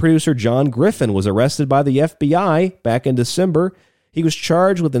 CNN producer John Griffin was arrested by the FBI back in December. He was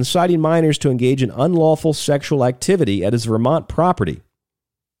charged with inciting minors to engage in unlawful sexual activity at his Vermont property.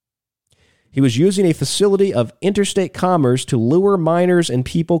 He was using a facility of interstate commerce to lure minors and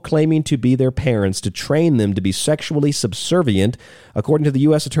people claiming to be their parents to train them to be sexually subservient, according to the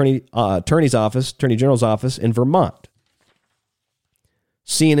U.S. Attorney General's office in Vermont.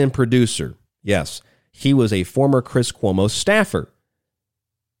 CNN producer, yes, he was a former Chris Cuomo staffer.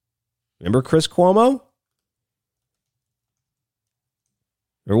 Remember Chris Cuomo?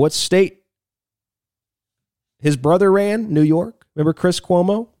 Or what state his brother ran? New York. Remember Chris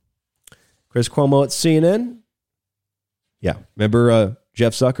Cuomo? Chris Cuomo at CNN? Yeah. Remember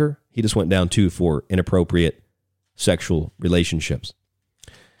Jeff Zucker? He just went down too for inappropriate sexual relationships.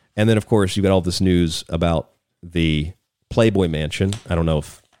 And then, of course, you got all this news about the Playboy Mansion. I don't know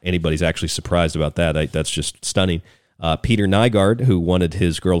if anybody's actually surprised about that. That's just stunning. Peter Nygaard, who wanted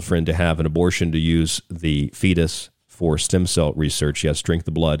his girlfriend to have an abortion to use the fetus for stem cell research. Yes, drink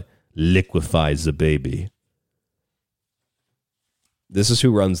the blood, liquefies the baby. This is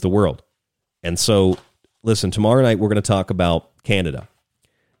who runs the world. And so, listen, tomorrow night we're going to talk about Canada.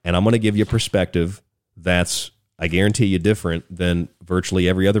 And I'm going to give you a perspective that's, I guarantee you, different than virtually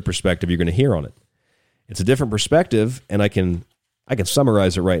every other perspective you're going to hear on it. It's a different perspective, and I can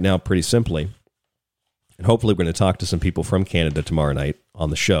summarize it right now pretty simply. And hopefully we're going to talk to some people from Canada tomorrow night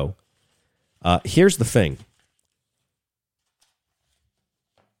on the show. Here's the thing.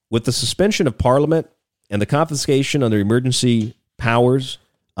 With the suspension of Parliament and the confiscation under emergency powers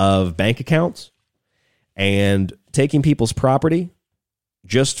of bank accounts and taking people's property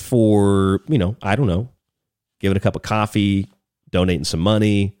just for, I don't know, giving a cup of coffee, donating some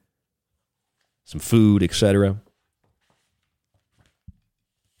money, some food, etc.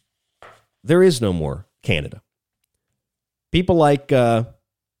 There is no more Canada. People like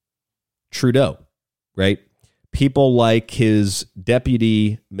Trudeau, right? People like his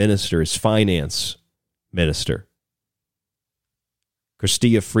deputy minister, his finance minister,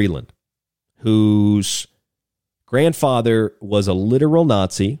 Chrystia Freeland, whose grandfather was a literal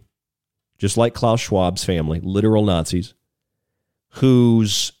Nazi, just like Klaus Schwab's family, literal Nazis,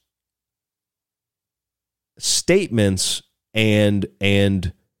 whose statements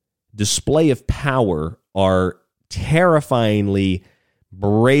and display of power are terrifyingly,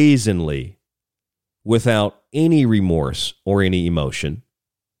 brazenly, without any remorse or any emotion.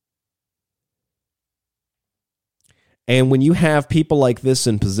 And when you have people like this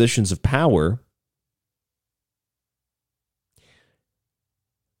in positions of power,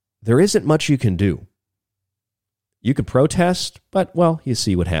 there isn't much you can do. You can protest, but, well, you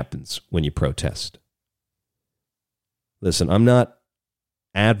see what happens when you protest. Listen, I'm not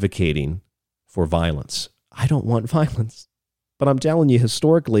advocating for violence. I don't want violence. But I'm telling you,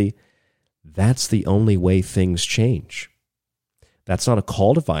 historically, that's the only way things change. That's not a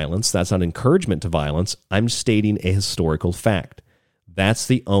call to violence. That's not encouragement to violence. I'm stating a historical fact. That's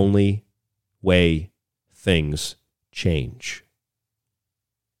the only way things change.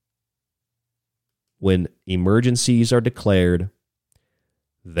 When emergencies are declared,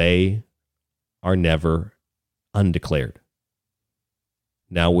 they are never undeclared.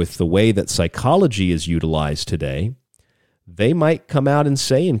 Now, with the way that psychology is utilized today, they might come out and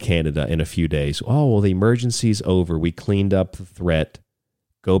say in Canada in a few days, oh, well, the emergency's over. We cleaned up the threat.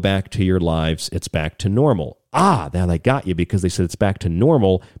 Go back to your lives. It's back to normal. Now they got you because they said it's back to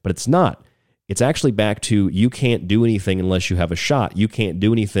normal, but it's not. It's actually back to you can't do anything unless you have a shot. You can't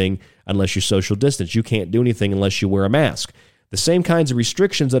do anything unless you social distance. You can't do anything unless you wear a mask. The same kinds of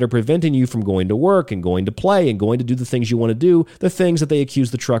restrictions that are preventing you from going to work and going to play and going to do the things you want to do, the things that they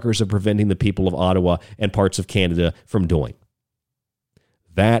accuse the truckers of preventing the people of Ottawa and parts of Canada from doing.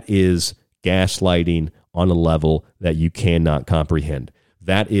 That is gaslighting on a level that you cannot comprehend.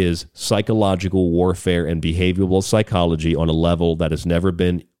 That is psychological warfare and behavioral psychology on a level that has never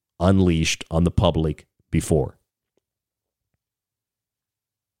been unleashed on the public before.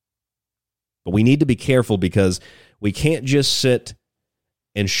 But we need to be careful because we can't just sit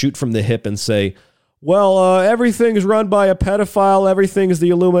and shoot from the hip and say, well, everything's run by a pedophile, everything's the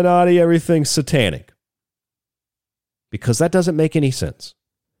Illuminati, everything's satanic. Because that doesn't make any sense.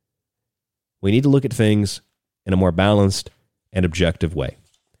 We need to look at things in a more balanced and objective way.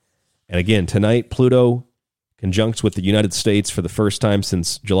 And again, tonight, Pluto conjuncts with the United States for the first time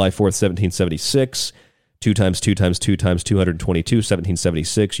since July 4th, 1776. 2 times 2 times 2 times 222,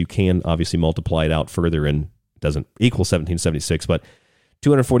 1776. You can obviously multiply it out further and it doesn't equal 1776, but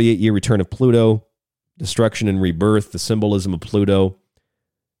 248-year return of Pluto, destruction and rebirth. The symbolism of Pluto,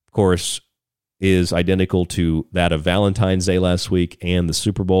 of course, is identical to that of Valentine's Day last week and the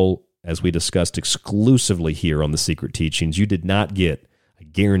Super Bowl, as we discussed exclusively here on The Secret Teachings. You did not get, I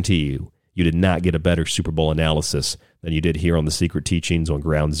guarantee you, you did not get a better Super Bowl analysis than you did here on The Secret Teachings on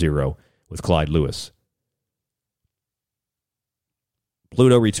Ground Zero with Clyde Lewis.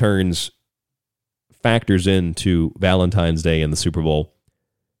 Pluto returns, factors into Valentine's Day and the Super Bowl.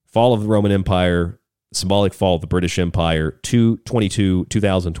 Fall of the Roman Empire, symbolic fall of the British Empire,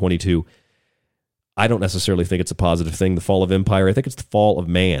 2022. I don't necessarily think it's a positive thing, the fall of empire. I think it's the fall of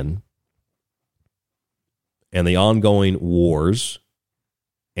man and the ongoing wars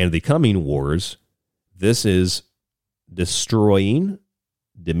and the coming wars. This is destroying,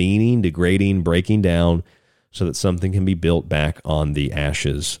 demeaning, degrading, breaking down so that something can be built back on the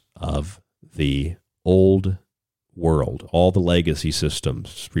ashes of the old world, all the legacy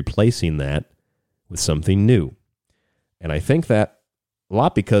systems, replacing that with something new. And I think that a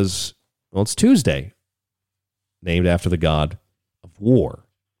lot because, well, it's Tuesday, named after the god of war.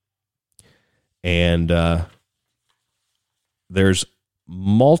 And there's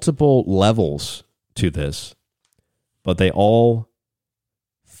multiple levels to this, but they all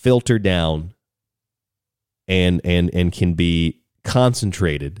filter down and can be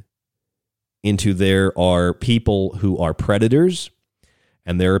concentrated into there are people who are predators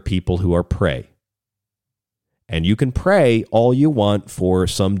and there are people who are prey. And you can pray all you want for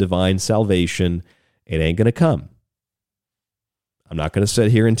some divine salvation. It ain't going to come. I'm not going to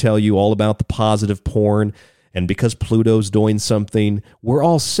sit here and tell you all about the positive porn and because Pluto's doing something, we're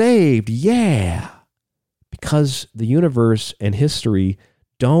all saved. Yeah. Because the universe and history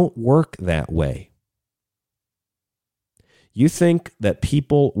don't work that way. You think that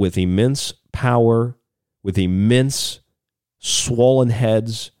people with immense power, with immense swollen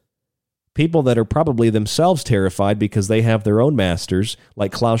heads, people that are probably themselves terrified because they have their own masters,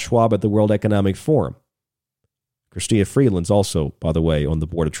 like Klaus Schwab at the World Economic Forum. Chrystia Freeland's also, by the way, on the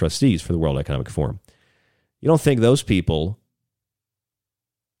board of trustees for the World Economic Forum. You don't think those people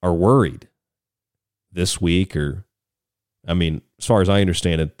are worried this week or, I mean, as far as I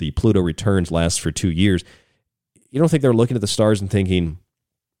understand it, the Pluto returns lasts for 2 years. You don't think they're looking at the stars and thinking,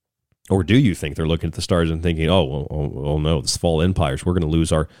 or do you think they're looking at the stars and thinking, oh no, this fall empires, we're going to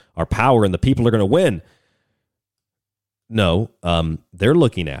lose our power and the people are going to win? No, they're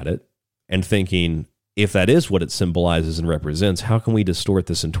looking at it and thinking, if that is what it symbolizes and represents, how can we distort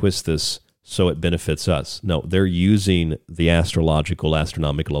this and twist this so it benefits us? No, they're using the astronomical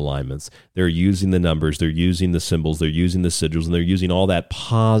alignments. They're using the numbers. They're using the symbols. They're using the sigils. And they're using all that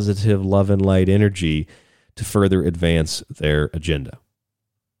positive love and light energy to further advance their agenda.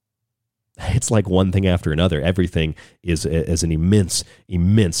 It's like one thing after another. Everything is an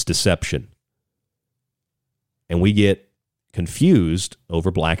immense deception. And we get confused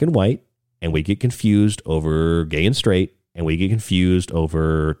over black and white, and we get confused over gay and straight, and we get confused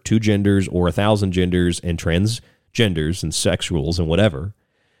over 2 genders or 1,000 genders and transgenders and sex rules and whatever.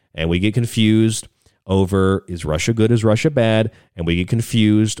 And we get confused over, is Russia good, is Russia bad? And we get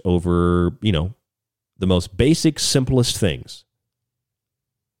confused over, the most basic, simplest things.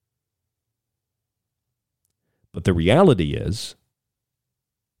 But the reality is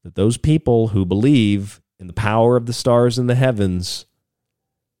that those people who believe in the power of the stars in the heavens,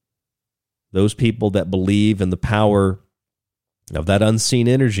 those people that believe in the power of that unseen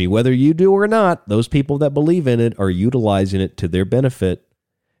energy, whether you do or not, those people that believe in it are utilizing it to their benefit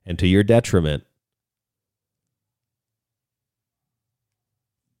and to your detriment.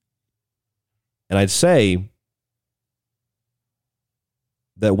 And I'd say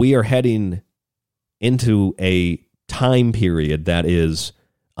that we are heading into a time period that is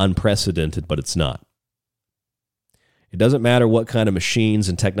unprecedented, but it's not. It doesn't matter what kind of machines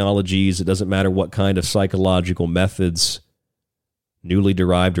and technologies, it doesn't matter what kind of psychological methods, newly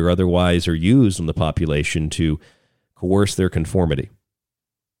derived or otherwise, are used on the population to coerce their conformity.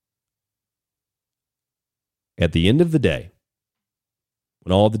 At the end of the day,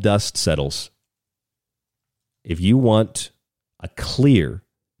 when all the dust settles, if you want a clear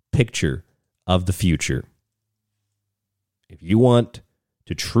picture of the future, if you want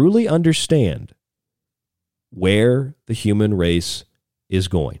to truly understand where the human race is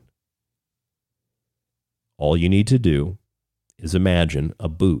going, all you need to do is imagine a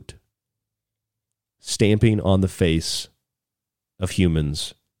boot stamping on the face of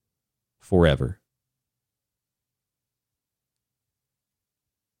humans forever.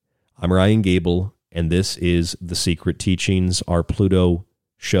 I'm Ryan Gable, and this is The Secret Teachings, our Pluto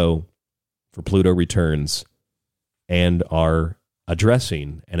show for Pluto Returns, and our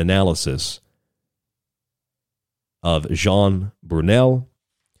addressing and analysis of Jean Brunel,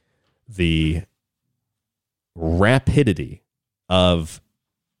 the rapidity of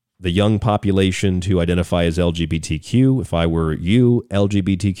the young population to identify as LGBTQ. If I were you,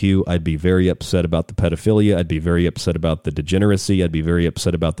 LGBTQ, I'd be very upset about the pedophilia. I'd be very upset about the degeneracy. I'd be very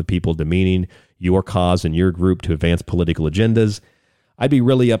upset about the people demeaning your cause and your group to advance political agendas. I'd be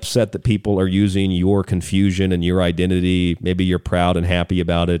really upset that people are using your confusion and your identity. Maybe you're proud and happy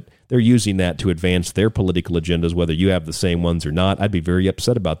about it. They're using that to advance their political agendas, whether you have the same ones or not. I'd be very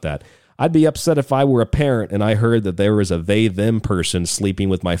upset about that. I'd be upset if I were a parent and I heard that there was a they-them person sleeping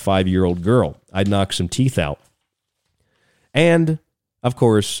with my 5-year-old girl. I'd knock some teeth out. And, of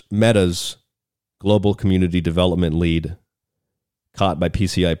course, Meta's global community development lead, caught by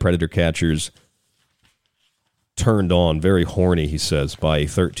PCI predator catchers, turned on, very horny, he says, by a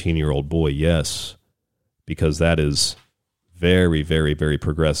 13-year-old boy. Yes, because that is very, very, very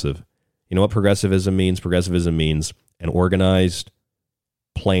progressive. You know what progressivism means? Progressivism means an organized,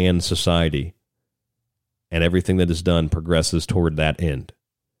 planned society, and everything that is done progresses toward that end.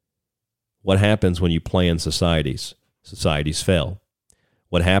 What happens when you plan societies? Societies fail.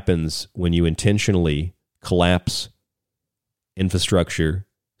 What happens when you intentionally collapse infrastructure,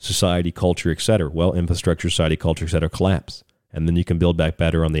 society, culture, etc.? Well, infrastructure, society, culture, etc. collapse. And then you can build back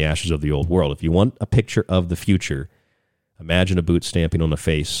better on the ashes of the old world. If you want a picture of the future, imagine a boot stamping on the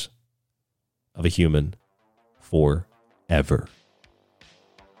face of a human forever.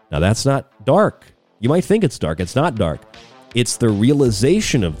 Now, that's not dark. You might think it's dark. It's not dark. It's the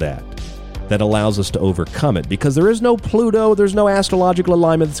realization of that allows us to overcome it, because there is no Pluto, there's no astrological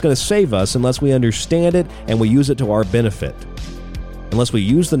alignment that's going to save us unless we understand it and we use it to our benefit. Unless we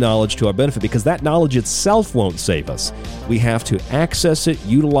use the knowledge to our benefit, because that knowledge itself won't save us. We have to access it,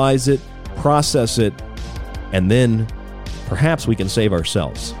 utilize it, process it, and then perhaps we can save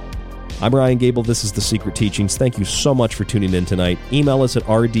ourselves. I'm Ryan Gable. This is The Secret Teachings. Thank you so much for tuning in tonight. Email us at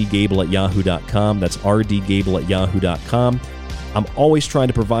rdgable@yahoo.com. That's rdgable@yahoo.com. I'm always trying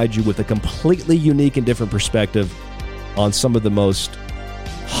to provide you with a completely unique and different perspective on some of the most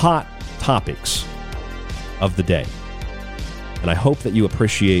hot topics of the day. And I hope that you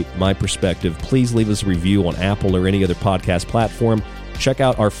appreciate my perspective. Please leave us a review on Apple or any other podcast platform. Check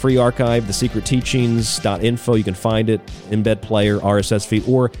out our free archive, thesecretteachings.info. You can find it, embed player, RSS feed,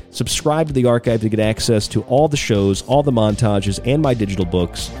 or subscribe to the archive to get access to all the shows, all the montages, and my digital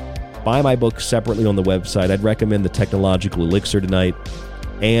books. Buy my books separately on the website. I'd recommend The Technological Elixir tonight.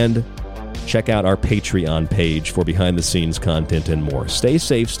 And check out our Patreon page for behind-the-scenes content and more. Stay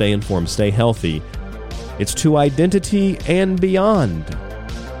safe, stay informed, stay healthy. It's to identity and beyond.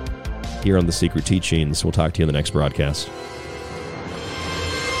 Here on The Secret Teachings. We'll talk to you in the next broadcast.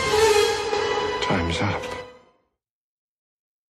 Time's up.